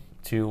minimum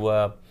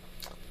to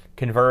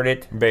convert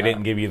it. They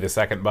didn't give you the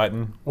second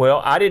button.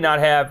 Well, I did not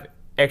have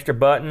extra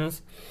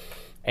buttons,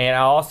 and I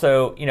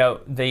also,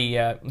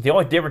 the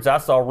only difference I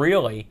saw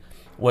really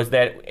was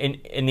that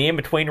in the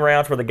in-between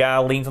rounds where the guy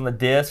leans on the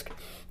disc,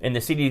 in the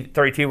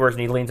CD32 version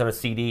he leans on a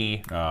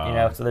CD.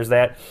 So there's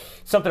that.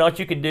 Something else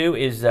you can do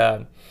is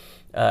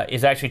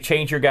actually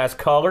change your guys'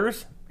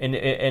 colors.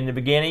 In the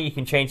beginning, you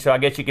can change. So I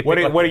guess you could.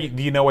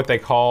 Do you know what they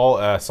call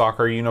a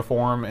soccer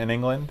uniform in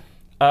England?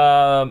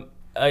 A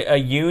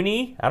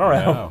uni? I don't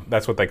know. No,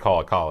 that's what they call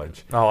a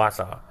college. Oh, I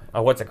saw.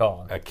 Oh, what's it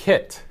called? A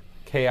kit.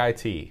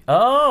 KIT.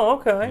 Oh,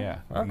 okay. Yeah.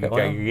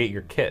 Okay. You get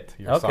your kit.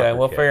 Your Okay, soccer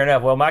well, kit. fair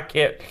enough. Well, my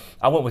kit,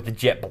 I went with the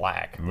jet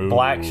black. Ooh.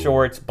 Black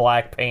shorts,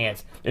 black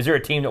pants. Is there a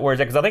team that wears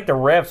that? Because I think the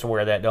refs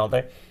wear that, don't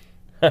they?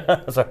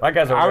 So my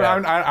guys are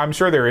refs. I'm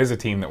sure there is a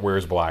team that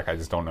wears black. I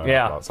just don't know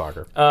about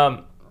soccer.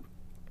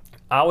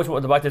 I always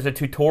went about there's a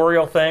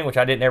tutorial thing, which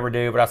I didn't ever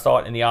do, but I saw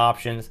it in the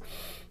options.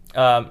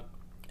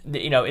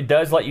 It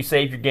does let you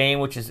save your game,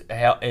 which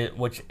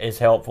is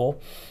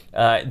helpful.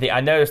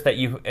 I noticed that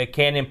you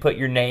can input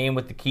your name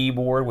with the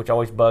keyboard, which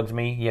always bugs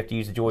me. You have to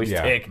use the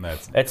joystick. Yeah,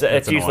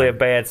 that's usually a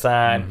bad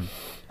sign.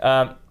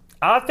 Mm-hmm.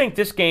 I think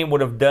this game would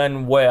have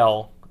done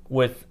well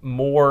with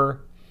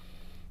more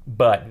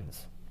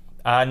buttons.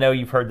 I know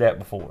you've heard that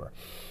before.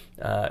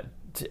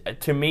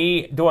 To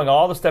me, doing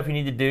all the stuff you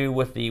need to do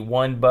with the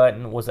one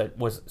button was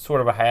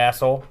sort of a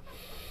hassle.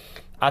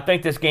 I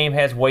think this game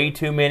has way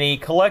too many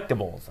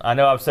collectibles. I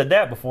know I've said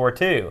that before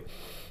too.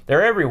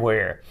 They're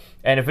everywhere,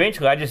 and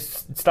eventually I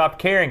just stopped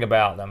caring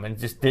about them and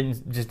just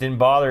didn't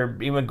bother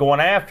even going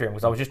after them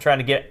because I was just trying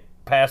to get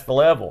past the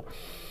level.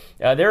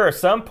 There are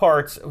some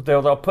parts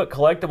they'll put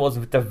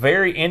collectibles at the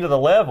very end of the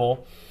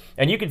level,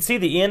 and you can see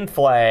the end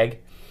flag.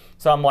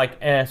 So I'm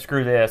like,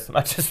 screw this.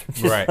 I'm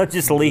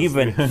just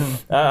leaving.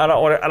 I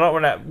don't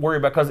want to worry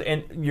about because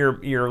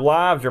your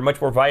lives are much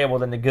more valuable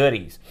than the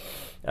goodies.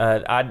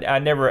 I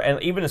never,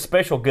 and even the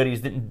special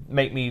goodies didn't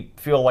make me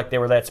feel like they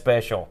were that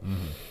special.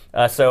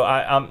 Mm-hmm. So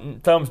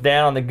I'm thumbs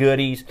down on the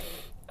goodies.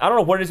 I don't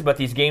know what it is about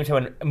these games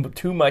having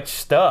too much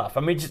stuff.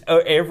 I mean, just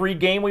every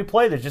game we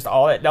play, there's just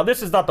all that. Now,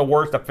 this is not the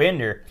worst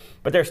offender,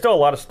 but there's still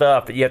a lot of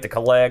stuff that you have to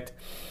collect.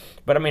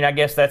 But I mean, I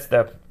guess that's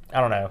I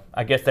don't know.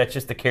 I guess that's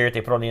just the carrot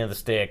they put on the end of the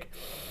stick.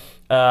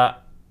 Like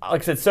I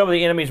said, some of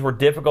the enemies were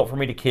difficult for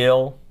me to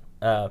kill.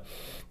 The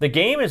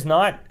game is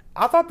not.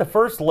 I thought the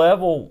first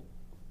level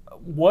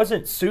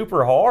wasn't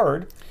super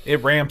hard.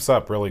 It ramps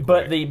up really quick.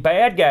 But the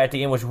bad guy at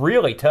the end was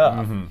really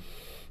tough. Mm-hmm.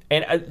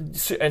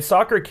 And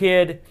Soccer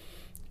Kid,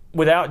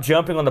 without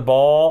jumping on the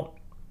ball,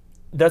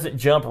 doesn't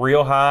jump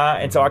real high.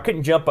 And so I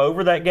couldn't jump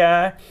over that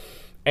guy.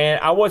 And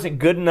I wasn't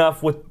good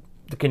enough with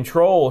the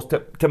controls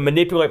to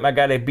manipulate my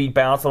guy to be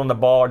bouncing on the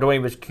ball or doing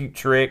any of his cute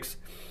tricks.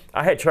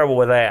 I had trouble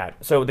with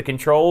that. So the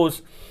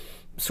controls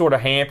sort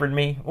of hampered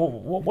me.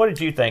 What did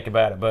you think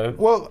about it, Bo?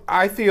 Well,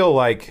 I feel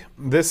like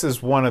this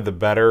is one of the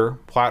better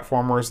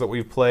platformers that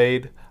we've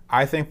played.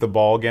 I think the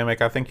ball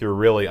gimmick, I think you're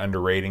really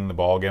underrating the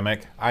ball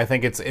gimmick. I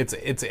think it's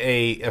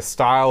a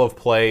style of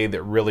play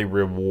that really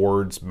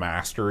rewards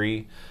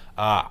mastery.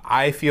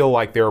 I feel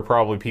like there are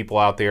probably people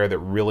out there that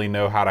really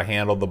know how to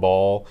handle the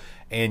ball,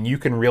 and you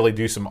can really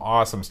do some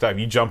awesome stuff.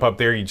 You jump up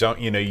there, you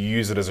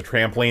use it as a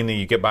trampoline, then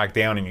you get back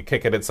down and you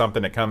kick it at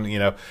something that comes,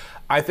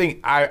 I think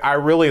I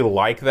really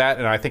like that,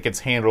 and I think it's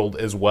handled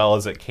as well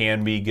as it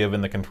can be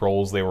given the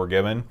controls they were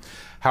given.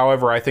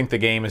 However, I think the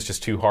game is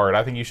just too hard.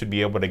 I think you should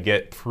be able to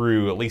get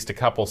through at least a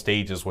couple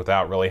stages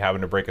without really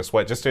having to break a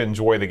sweat, just to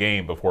enjoy the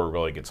game before it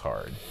really gets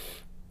hard.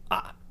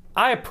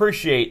 I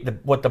appreciate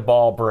what the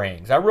ball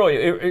brings. I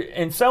really,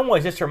 in some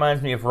ways, this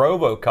reminds me of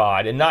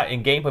RoboCod, and not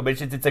in gameplay,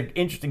 but it's an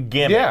interesting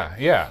gimmick.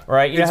 Yeah.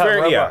 Right? You It's know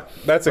how very,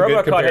 that's a good RoboCod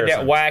had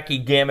comparison. that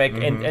wacky gimmick,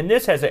 and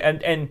this has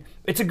and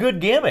it's a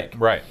good gimmick.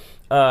 Right.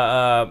 But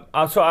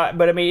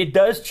I mean, it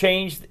does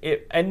change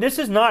it, and this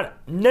is not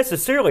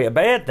necessarily a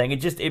bad thing.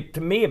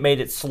 To me, it made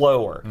it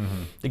slower.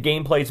 The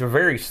game plays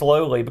very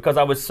slowly because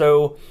I was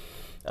so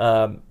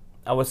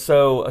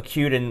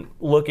acute in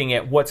looking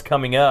at what's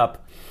coming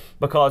up,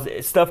 because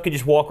stuff could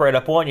just walk right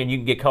up on you and you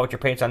can get caught with your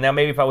pants on. Now,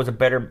 maybe if I was a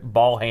better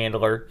ball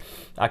handler,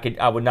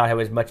 I would not have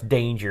as much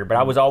danger, but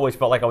I always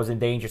felt like I was in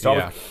danger.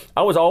 So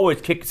I was always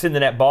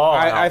sending that ball.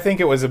 I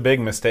think it was a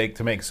big mistake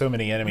to make so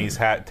many enemies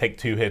take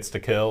 2 hits to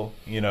kill.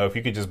 If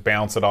you could just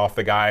bounce it off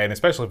the guy, and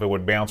especially if it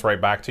would bounce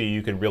right back to you,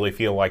 you could really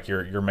feel like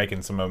you're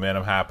making some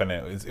momentum happen.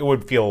 It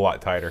would feel a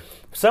lot tighter.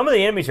 Some of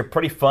the enemies are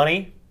pretty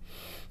funny.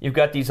 You've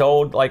got these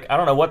old, I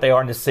don't know what they are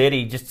in the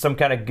city, just some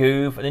kind of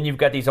goof. And then you've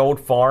got these old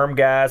farm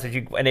guys,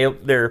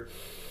 the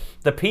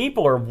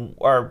people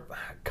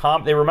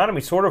they reminded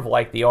me sort of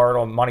like the art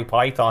on Monty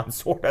Python,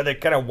 sort of. They're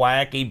kind of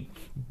wacky,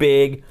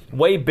 big,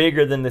 way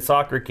bigger than the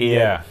soccer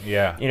kid.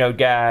 Yeah.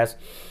 Guys.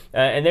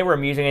 And they were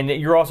amusing, and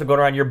you're also going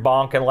around, you're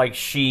bonking like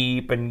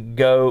sheep and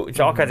goat. It's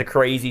all kinds of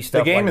crazy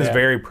stuff. The game like is that.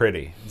 very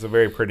pretty. It's a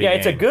very pretty game. Yeah,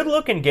 it's a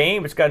good-looking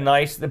game. It's got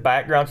the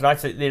background's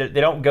nice. They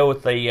don't go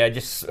with the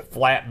just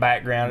flat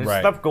background.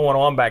 There's stuff going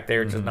on back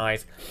there, which is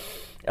nice.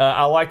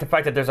 I like the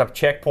fact that there's a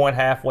checkpoint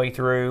halfway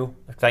through.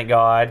 Thank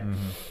God.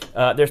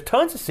 There's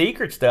tons of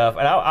secret stuff,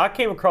 and I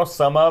came across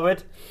some of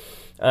it.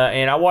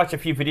 And I watched a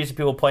few videos of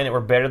people playing that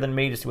were better than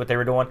me to see what they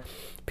were doing.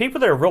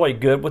 People that are really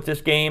good with this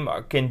game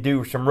can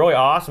do some really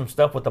awesome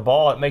stuff with the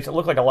ball. It makes it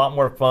look like a lot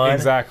more fun.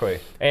 Exactly.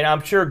 And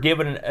I'm sure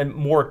given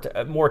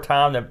more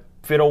time to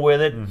fiddle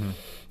with it,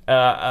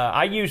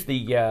 I use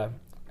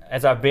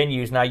as I've been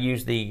using, I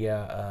use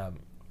the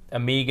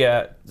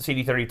Amiga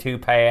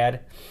CD32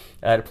 pad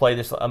to play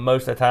this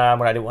most of the time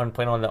when I wasn't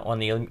playing on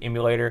the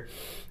emulator.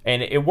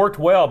 And it worked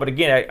well, but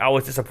again, I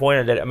was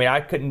disappointed that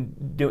I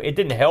couldn't do it.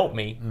 Didn't help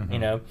me,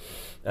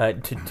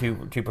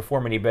 to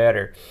perform any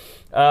better.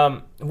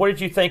 What did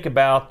you think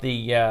about did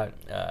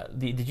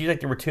you think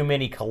there were too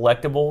many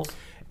collectibles?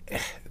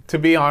 To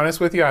be honest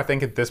with you, I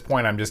think at this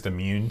point I'm just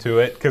immune to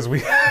it, because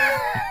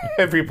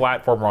every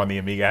platformer on the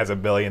Amiga has a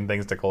billion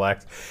things to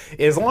collect.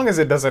 As long as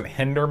it doesn't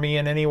hinder me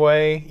in any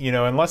way,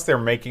 unless they're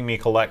making me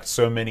collect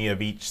so many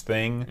of each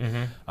thing.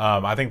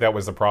 I think that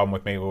was the problem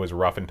with maybe it was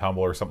Rough and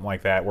Tumble or something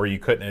like that, where you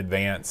couldn't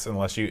advance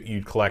unless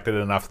you'd collected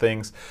enough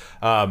things.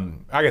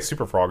 I guess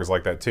Super Frog is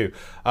like that too.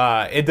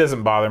 It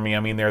doesn't bother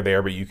me. They're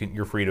there, but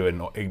you're free to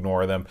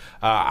ignore them.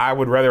 I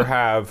would rather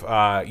have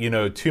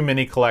too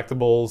many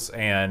collectibles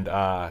and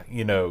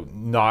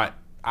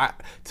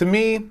to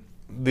me,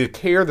 the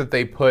care that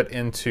they put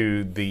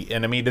into the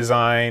enemy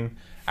design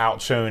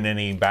outshone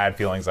any bad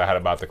feelings I had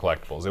about the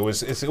collectibles.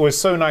 It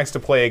was so nice to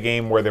play a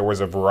game where there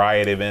was a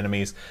variety of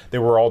enemies. They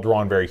were all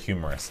drawn very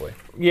humorously.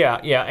 Yeah,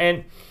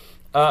 and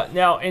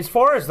now as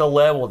far as the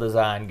level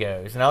design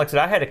goes, and like I said,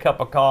 I had a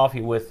cup of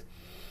coffee with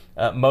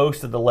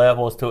most of the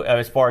levels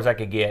as far as I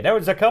could get. There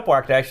was a couple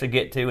I could actually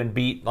get to and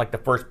beat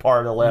the first part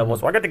of the level,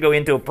 so I got to go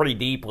into it pretty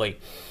deeply.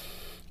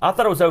 I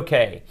thought it was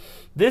okay.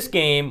 This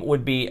game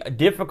would be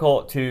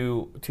difficult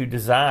to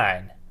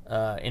design,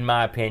 in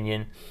my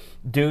opinion,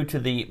 due to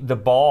the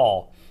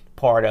ball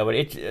part of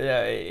it.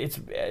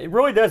 It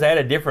really does add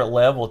a different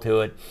level to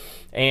it,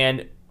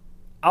 and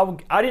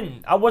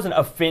I wasn't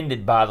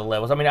offended by the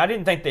levels. I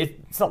didn't think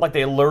it's not like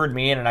they lured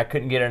me in and I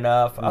couldn't get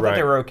enough. I thought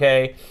they were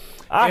okay.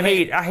 I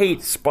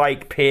hate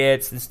spike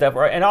pits and stuff,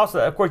 and also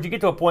of course you get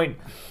to a point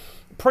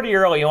pretty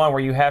early on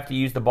where you have to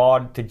use the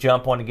ball to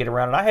jump on to get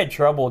around, and I had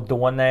trouble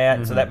doing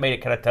that, so that made it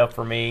kind of tough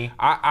for me.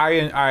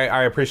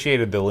 I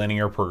appreciated the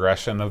linear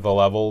progression of the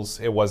levels.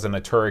 It wasn't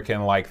a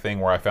Turrican-like thing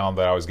where I found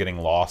that I was getting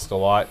lost a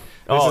lot.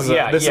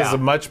 This is a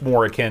much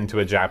more akin to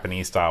a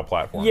Japanese-style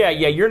platform. Yeah,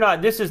 you're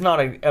not. This is not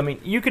a.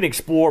 You can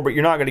explore, but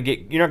you're not going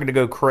to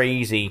go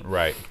crazy.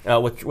 Right.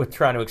 With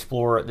trying to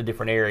explore the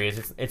different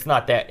areas. It's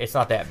not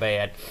that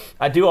bad.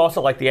 I do also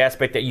like the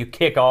aspect that you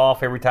kick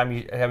off every time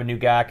you have a new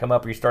guy come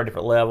up or you start a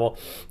different level.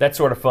 That's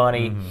sort of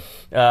funny.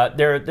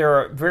 There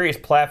are various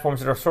platforms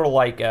that are sort of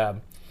like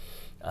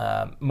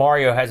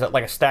Mario has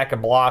a stack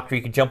of blocks where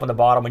you can jump on the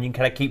bottom and you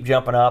can kind of keep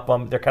jumping up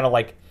them. They're kind of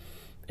like,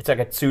 it's like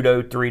a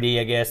pseudo 3D,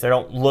 I guess. They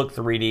don't look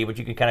 3D, but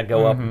you can kind of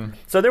go up.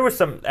 So there were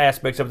some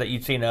aspects of that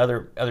you'd seen in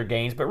other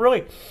games. But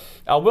really,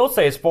 I will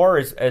say as far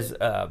as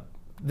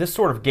this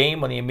sort of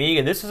game on the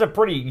Amiga, this is a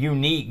pretty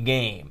unique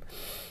game.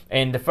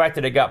 And the fact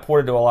that it got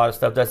ported to a lot of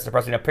stuff doesn't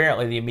surprise me.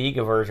 Apparently, the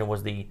Amiga version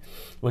was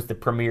the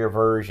premier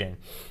version.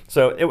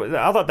 So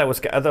I thought that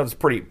was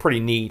pretty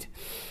neat.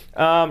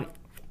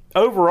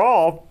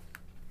 Overall,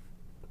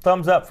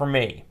 thumbs up for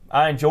me.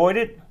 I enjoyed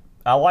it.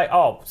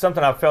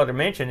 Something I failed to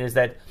mention is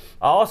that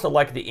I also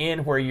like the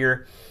end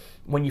where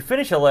when you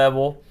finish a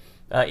level,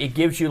 it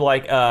gives you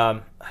like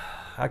a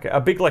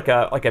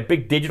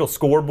big digital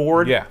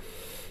scoreboard. Yeah.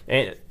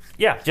 And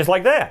yeah, just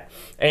like that.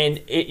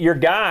 And your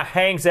guy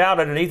hangs out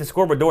underneath the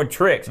scoreboard doing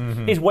tricks.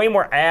 Mm-hmm. He's way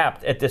more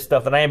apt at this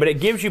stuff than I am, but it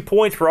gives you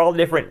points for all the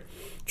different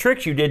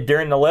tricks you did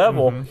during the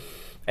level. Mm-hmm.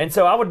 And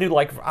so I would do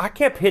I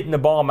kept hitting the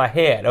ball in my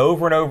head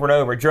over and over and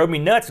over. It drove me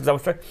nuts because I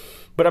was trying.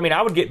 But I mean,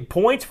 I would get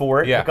points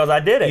for it because I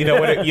did it. You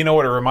know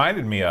what it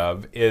reminded me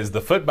of is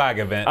the footbag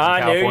event. In I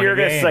California knew you were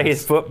going to say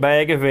his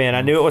footbag event.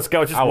 I knew it was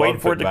going. Just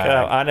waiting for it to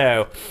come. I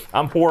know.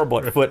 I'm horrible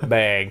at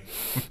footbag.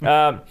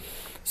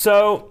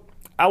 So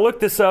I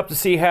looked this up to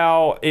see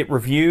how it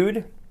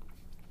reviewed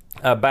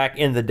back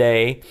in the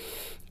day.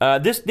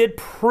 This did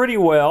pretty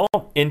well.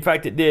 In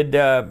fact, it did.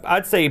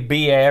 I'd say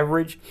B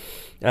average.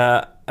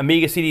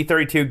 Amiga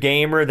CD32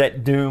 Gamer,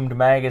 that doomed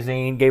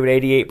magazine, gave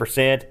it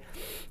 88%.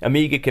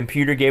 Amiga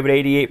Computer gave it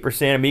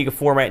 88%. Amiga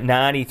Format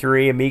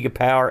 93. Amiga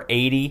Power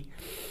 80.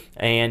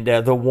 And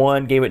The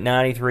One gave it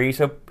 93.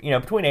 So,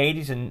 between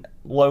 80s and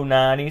low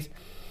 90s.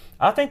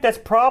 I think that's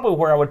probably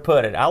where I would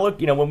put it. I look,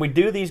 when we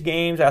do these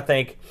games, I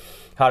think,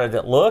 how did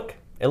it look?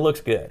 It looks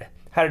good.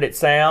 How did it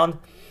sound?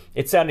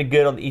 It sounded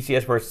good on the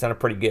ECS version. It sounded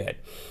pretty good.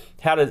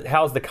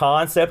 How's the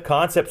concept?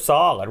 Concept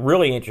solid.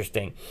 Really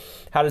interesting.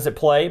 How does it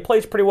play? It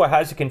plays pretty well. How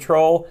does it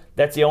control?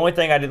 That's the only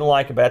thing I didn't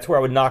like about it. That's where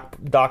I would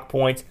dock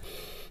points.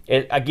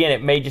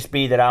 It may just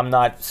be that I'm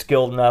not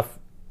skilled enough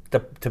to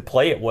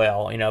play it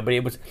well, but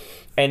it was,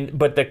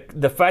 but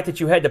the fact that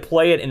you had to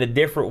play it in a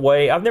different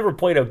way. I've never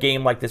played a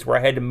game like this where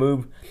I had to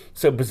move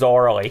so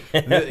bizarrely.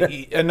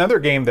 Another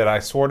game that I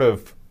sort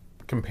of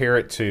compare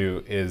it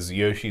to is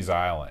Yoshi's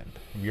Island.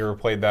 Have you ever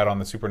played that on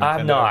the Super Nintendo?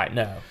 I've not,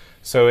 no.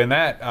 So in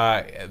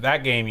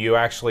that game, you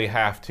actually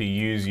have to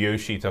use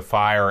Yoshi to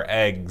fire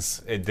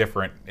eggs at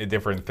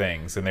different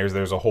things, and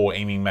there's a whole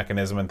aiming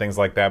mechanism and things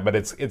like that. But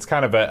it's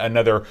kind of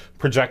another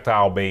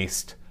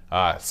projectile-based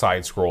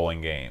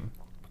side-scrolling game.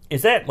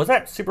 Was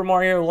that Super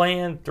Mario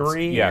Land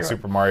 3? Yeah,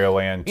 Super Mario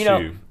Land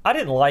 2. I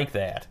didn't like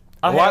that.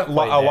 A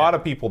lot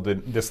of people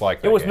did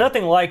dislike that. It was game.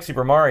 nothing like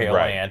Super Mario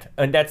Right. Land,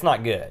 and that's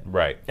not good.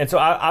 Right. And so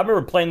I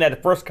remember playing that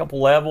the first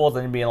couple levels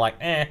and being like,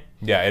 eh.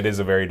 Yeah, it is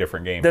a very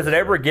different game. Does it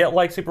ever get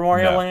like Super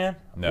Mario No. Land?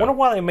 No. I wonder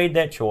why they made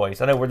that choice.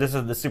 I know this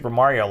is the Super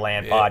Mario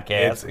Land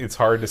podcast. It's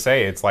hard to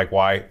say. It's like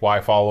why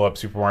follow up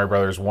Super Mario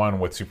Brothers 1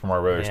 with Super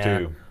Mario Brothers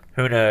 2?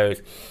 Who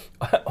knows?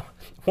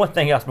 One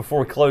thing else before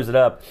we close it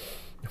up.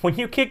 When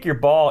you kick your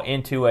ball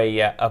into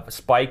a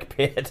spike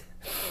pit,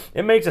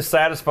 it makes a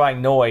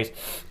satisfying noise.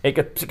 It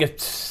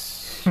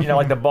gets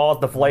like the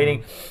ball's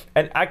deflating.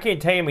 And I can't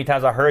tell you how many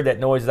times I heard that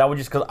noise.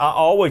 Because I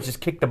always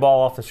just kick the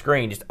ball off the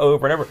screen, just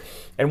over and over.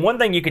 And one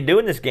thing you can do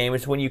in this game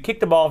is when you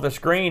kick the ball off the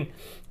screen,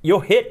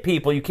 you'll hit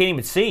people you can't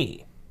even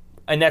see.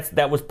 And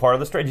that was part of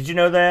the strategy. Did you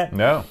know that?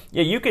 No.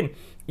 Yeah, you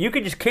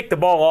can just kick the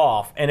ball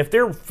off, and if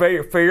they're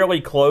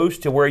fairly close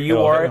to where you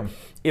are,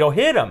 it'll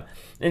hit them.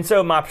 And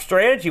so my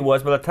strategy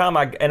was, by the time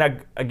I'm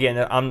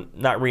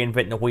not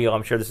reinventing the wheel.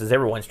 I'm sure this is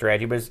everyone's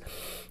strategy, but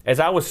as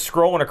I was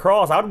scrolling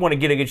across, I'd want to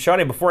get a good shot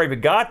in before I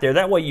even got there.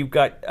 That way you've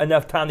got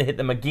enough time to hit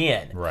them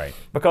again. Right.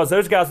 Because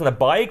those guys on the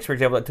bikes, for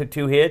example, that took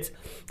 2 hits,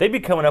 they'd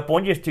be coming up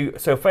on you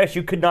so fast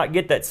you could not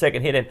get that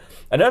second hit in.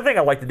 Another thing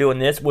I like to do in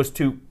this was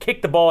to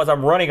kick the ball as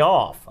I'm running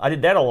off. I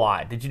did that a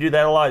lot. Did you do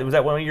that a lot? Was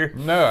that one of your...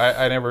 No,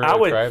 I never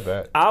really tried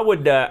that. I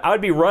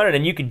would be running,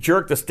 and you could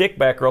jerk the stick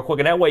back real quick,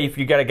 and that way if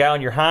you got a guy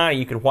on your hiney,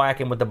 you could whack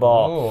him with the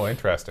ball. Oh,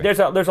 interesting. There's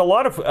a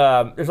lot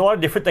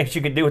of different things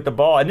you can do with the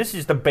ball, and this is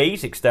just the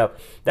basic stuff.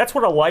 That's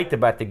what I liked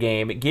about the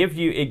game. It gave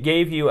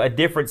you a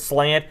different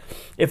slant.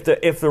 If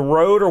the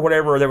road or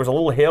whatever, there was a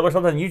little hill or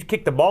something, you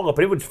kick the ball up,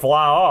 and it would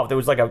fly off. There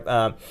was like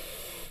a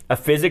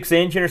physics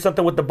engine or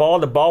something with the ball.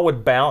 The ball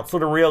would bounce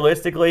sort of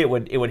realistically. It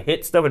would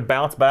hit stuff and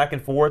bounce back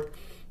and forth.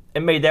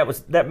 It made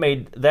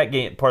that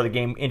game part of the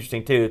game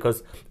interesting too,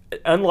 because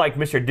unlike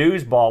Mr.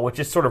 Dew's ball, which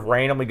just sort of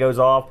randomly goes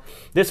off,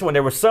 this one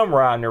there was some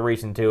rhyme or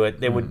reason to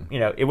it. It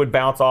would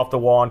bounce off the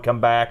wall and come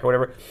back or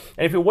whatever.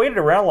 And if you waited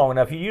around long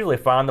enough, you usually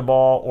find the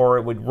ball or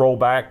it would roll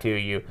back to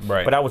you.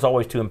 Right. But I was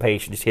always too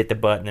impatient, just hit the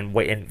button and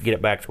wait and get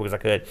it back as quick as I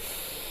could.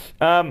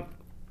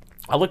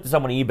 I looked at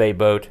some on eBay,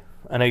 Boat.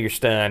 I know you're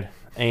stunned,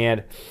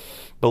 and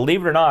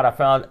believe it or not, I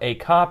found a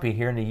copy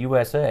here in the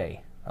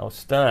USA. I was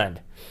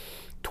stunned.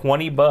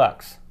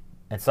 $20.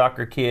 And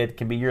Soccer Kid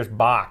can be yours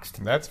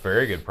boxed. That's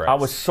very good price. I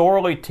was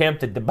sorely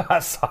tempted to buy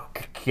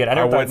Soccer Kid.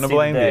 I wouldn't have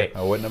blamed you.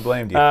 I wouldn't have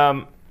blamed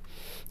you.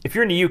 If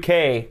you're in the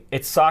UK,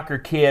 it's Soccer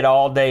Kid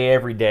all day,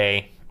 every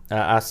day.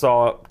 I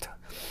saw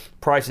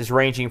prices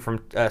ranging from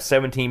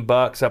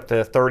 $17 up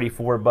to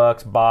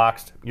 $34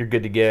 boxed. You're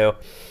good to go.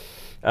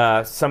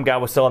 Some guy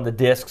was selling the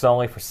discs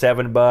only for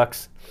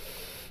 $7.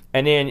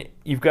 And then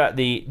you've got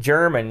the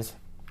Germans.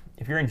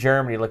 If you're in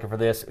Germany looking for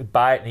this,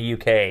 buy it in the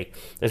UK.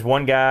 There's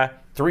one guy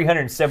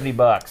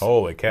 $370.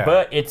 Holy cow.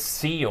 But it's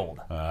sealed.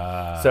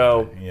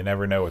 So you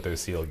never know with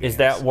those sealed games. is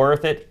that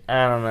worth it?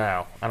 I don't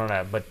know.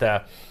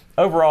 But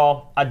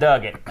overall, I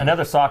dug it.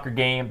 Another soccer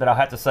game that I'll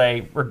have to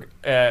say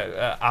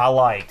I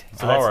liked.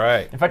 So all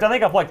right. In fact, I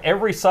think I've liked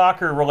every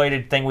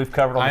soccer-related thing we've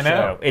covered on the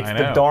show. It's I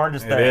the know.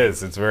 darndest thing. It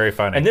is. It's very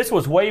funny. And this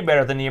was way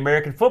better than the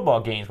American football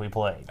games we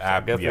played. So go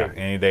yeah, figure.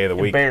 any day of the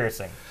week.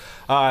 Embarrassing.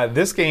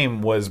 This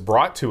game was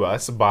brought to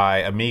us by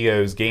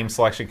Amigos Game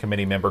Selection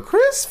Committee member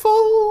Chris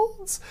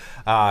Folds.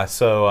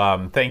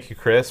 So thank you,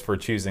 Chris, for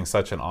choosing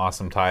such an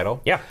awesome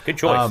title. Yeah, good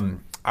choice.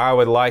 I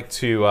would like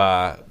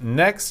to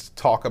next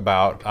talk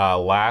about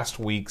last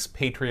week's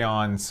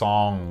Patreon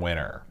song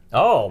winner.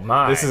 Oh,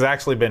 my. This has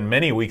actually been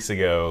many weeks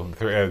ago,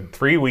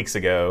 3 weeks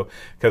ago,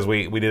 because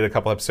we did a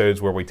couple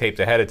episodes where we taped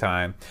ahead of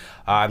time.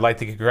 I'd like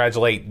to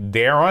congratulate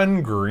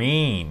Darren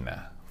Green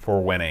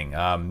for winning.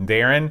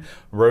 Darren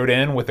wrote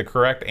in with the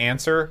correct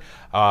answer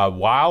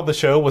while the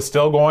show was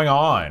still going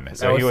on.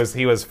 So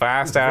he was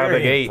fast out of the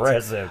gate.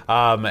 Impressive.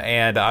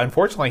 And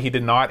unfortunately, he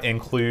did not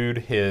include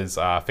his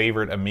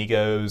favorite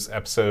Amigos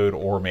episode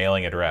or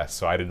mailing address.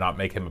 So I did not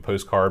make him a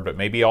postcard, but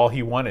maybe all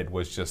he wanted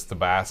was just to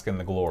bask in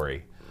the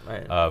glory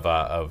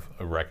of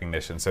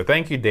recognition. So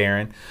thank you,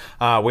 Darren.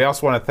 We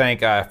also want to thank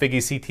Figgy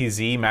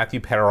CTZ, Matthew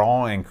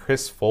Perron, and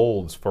Chris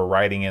Folds for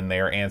writing in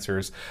their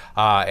answers.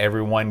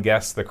 Everyone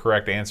guessed the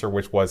correct answer,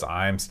 which was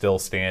 "I'm Still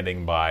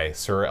Standing" by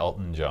Sir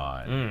Elton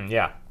John.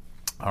 Yeah.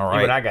 All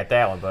right. Even I got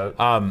that one,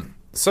 Bo.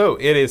 So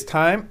it is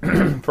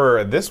time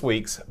for this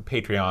week's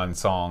Patreon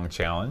Song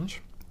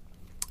Challenge.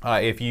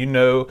 If you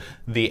know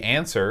the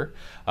answer,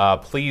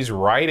 please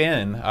write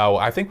in.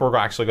 I think we're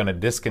actually going to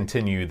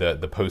discontinue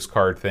the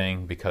postcard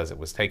thing because it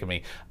was taking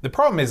me. The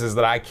problem is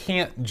that I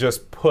can't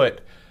just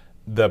put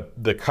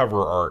the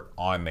cover art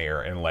on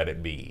there and let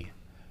it be.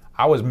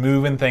 I was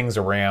moving things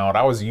around.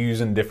 I was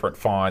using different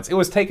fonts. It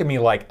was taking me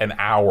like an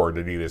hour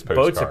to do this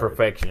postcard. Bo's a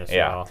perfectionist.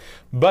 Yeah. Y'all.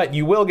 But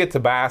you will get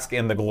to bask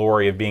in the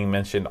glory of being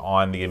mentioned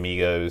on the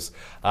Amigos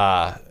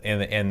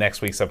in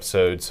next week's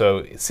episode.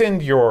 So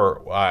send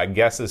your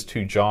guesses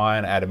to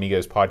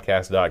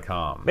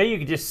john@amigospodcast.com. Maybe you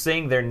could just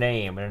sing their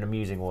name in an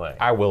amusing way.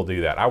 I will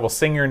do that. I will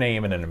sing your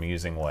name in an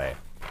amusing way.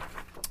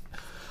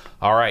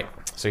 All right.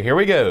 So here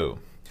we go.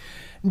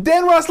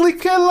 Dan Ross, Lee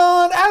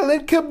Kellon,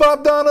 Alan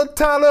Kebab, Donald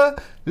Tyler,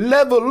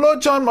 Level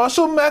Lord, John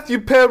Marshall, Matthew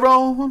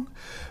Perron,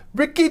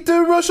 Ricky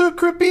DeRocha,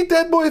 Crippy,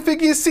 Dead Boy,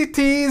 Figgy,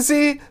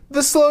 CTZ,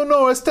 The Slow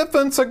Norris,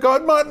 Stefan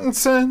Sagard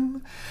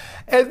Martinson,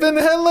 Edvin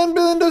Helen,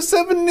 Bilindo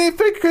 70,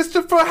 Fake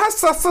Christopher,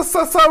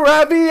 Hassasa,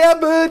 Ravi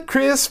Abbott,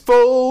 Chris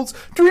Folds,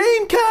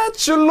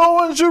 Dreamcatcher,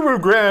 Lauren Giroux,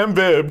 Graham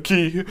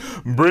Bebke,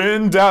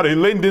 Bryn Dowdy,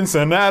 Lane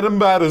Dinson, Adam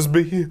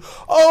Battersby,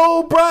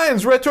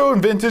 O'Brien's Retro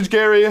and Vintage,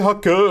 Gary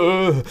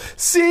Hucker,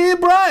 C.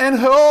 Brian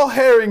Hall,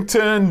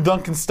 Harrington,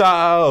 Duncan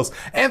Styles,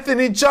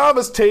 Anthony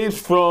Jarvis, Tapes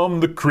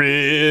from the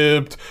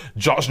Crypt,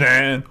 Josh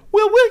Nan,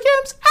 Will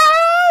Williams,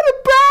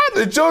 Adam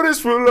Bradley,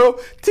 Jonas Rulo,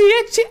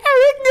 THC,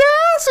 Eric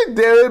Nelson,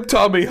 Darren,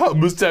 Tommy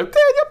Hummus, Daniel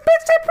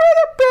Pixie,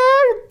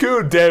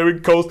 Barracuda,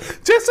 Darren Coles,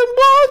 Jason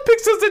Walls,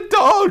 Pixels and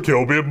Dog,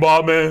 Kilby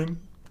Mawman.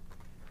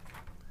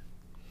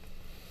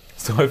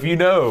 So if you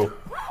know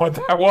what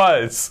that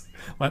was,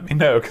 let me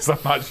know because I'm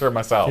not sure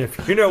myself.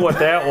 If you know what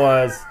that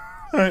was,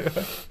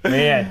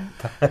 man,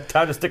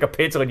 time to stick a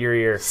pencil in your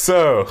ear.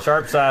 So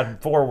Sharp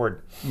side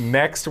forward.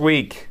 next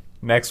week,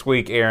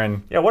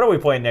 Aaron. Yeah, what are we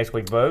playing next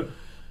week, Bo?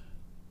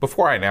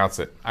 Before I announce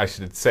it, I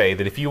should say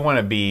that if you want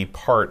to be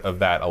part of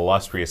that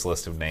illustrious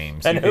list of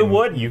names, And who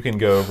wouldn't? you can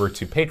go over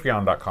to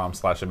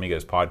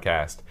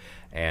patreon.com/AmigosPodcast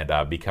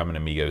and become an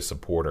Amigos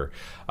supporter.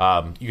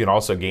 You can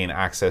also gain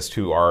access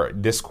to our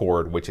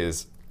Discord, which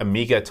is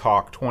Amiga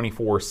Talk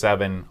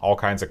 24/7, all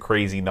kinds of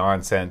crazy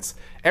nonsense.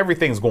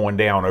 Everything's going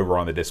down over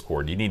on the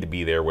Discord. You need to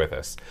be there with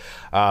us.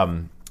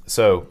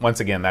 So once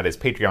again, that is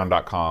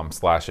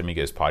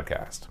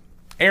patreon.com/AmigosPodcast.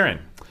 Aaron,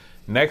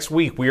 next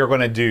week we are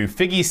going to do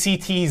Figgy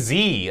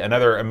CTZ,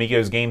 another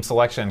Amigos Game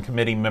Selection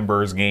Committee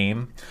members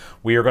game.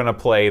 We are going to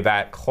play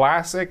that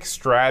classic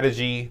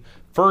strategy,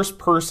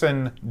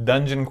 first-person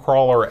dungeon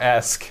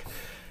crawler-esque.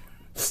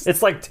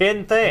 It's like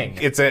 10 things.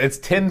 It's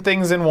 10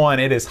 things in one.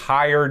 It is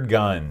Hired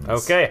Guns.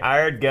 Okay,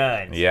 Hired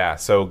Guns. Yeah,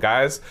 so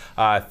guys,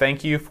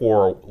 thank you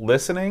for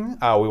listening.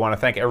 We want to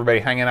thank everybody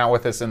hanging out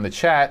with us in the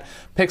chat.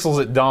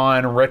 Pixels at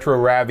Dawn, Retro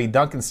Ravi,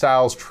 Duncan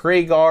Styles,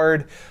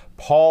 Treyguard,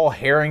 Paul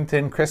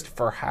Harrington,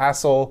 Christopher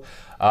Hassel,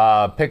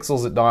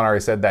 Pixels at Dawn, I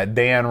already said that,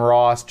 Dan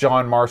Ross,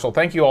 John Marshall.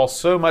 Thank you all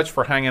so much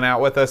for hanging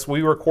out with us.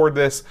 We record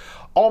this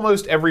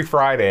almost every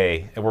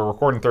Friday, and we're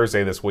recording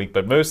Thursday this week,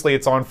 but mostly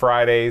it's on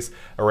Fridays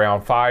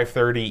around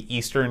 5:30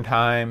 Eastern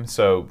Time.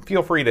 So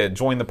feel free to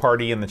join the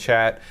party in the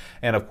chat.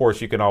 And of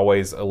course, you can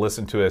always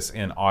listen to us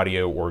in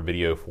audio or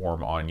video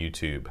form on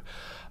YouTube.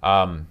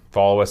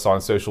 Follow us on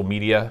social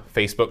media,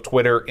 Facebook,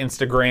 Twitter,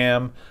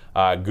 Instagram,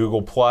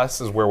 Google Plus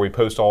is where we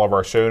post all of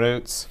our show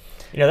notes.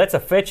 That's a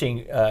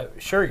fetching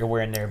shirt you're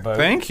wearing there, Bo.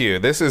 Thank you.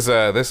 This is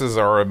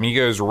our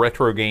Amigos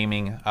Retro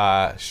Gaming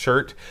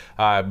shirt.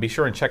 Be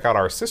sure and check out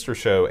our sister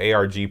show,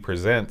 ARG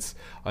Presents,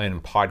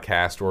 in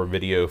podcast or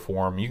video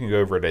form. You can go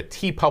over to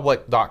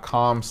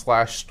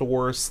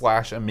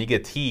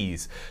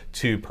tpublic.com/stores/AmigaTees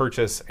to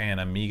purchase an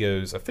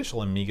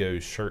official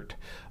Amigos shirt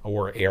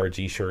or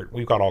ARG shirt.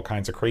 We've got all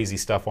kinds of crazy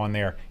stuff on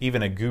there,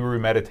 even a Guru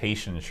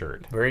Meditation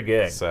shirt. Very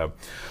good. So,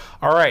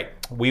 all right.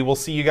 We will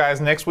see you guys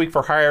next week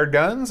for Hired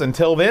Guns.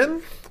 Until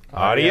then,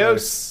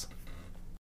 adios.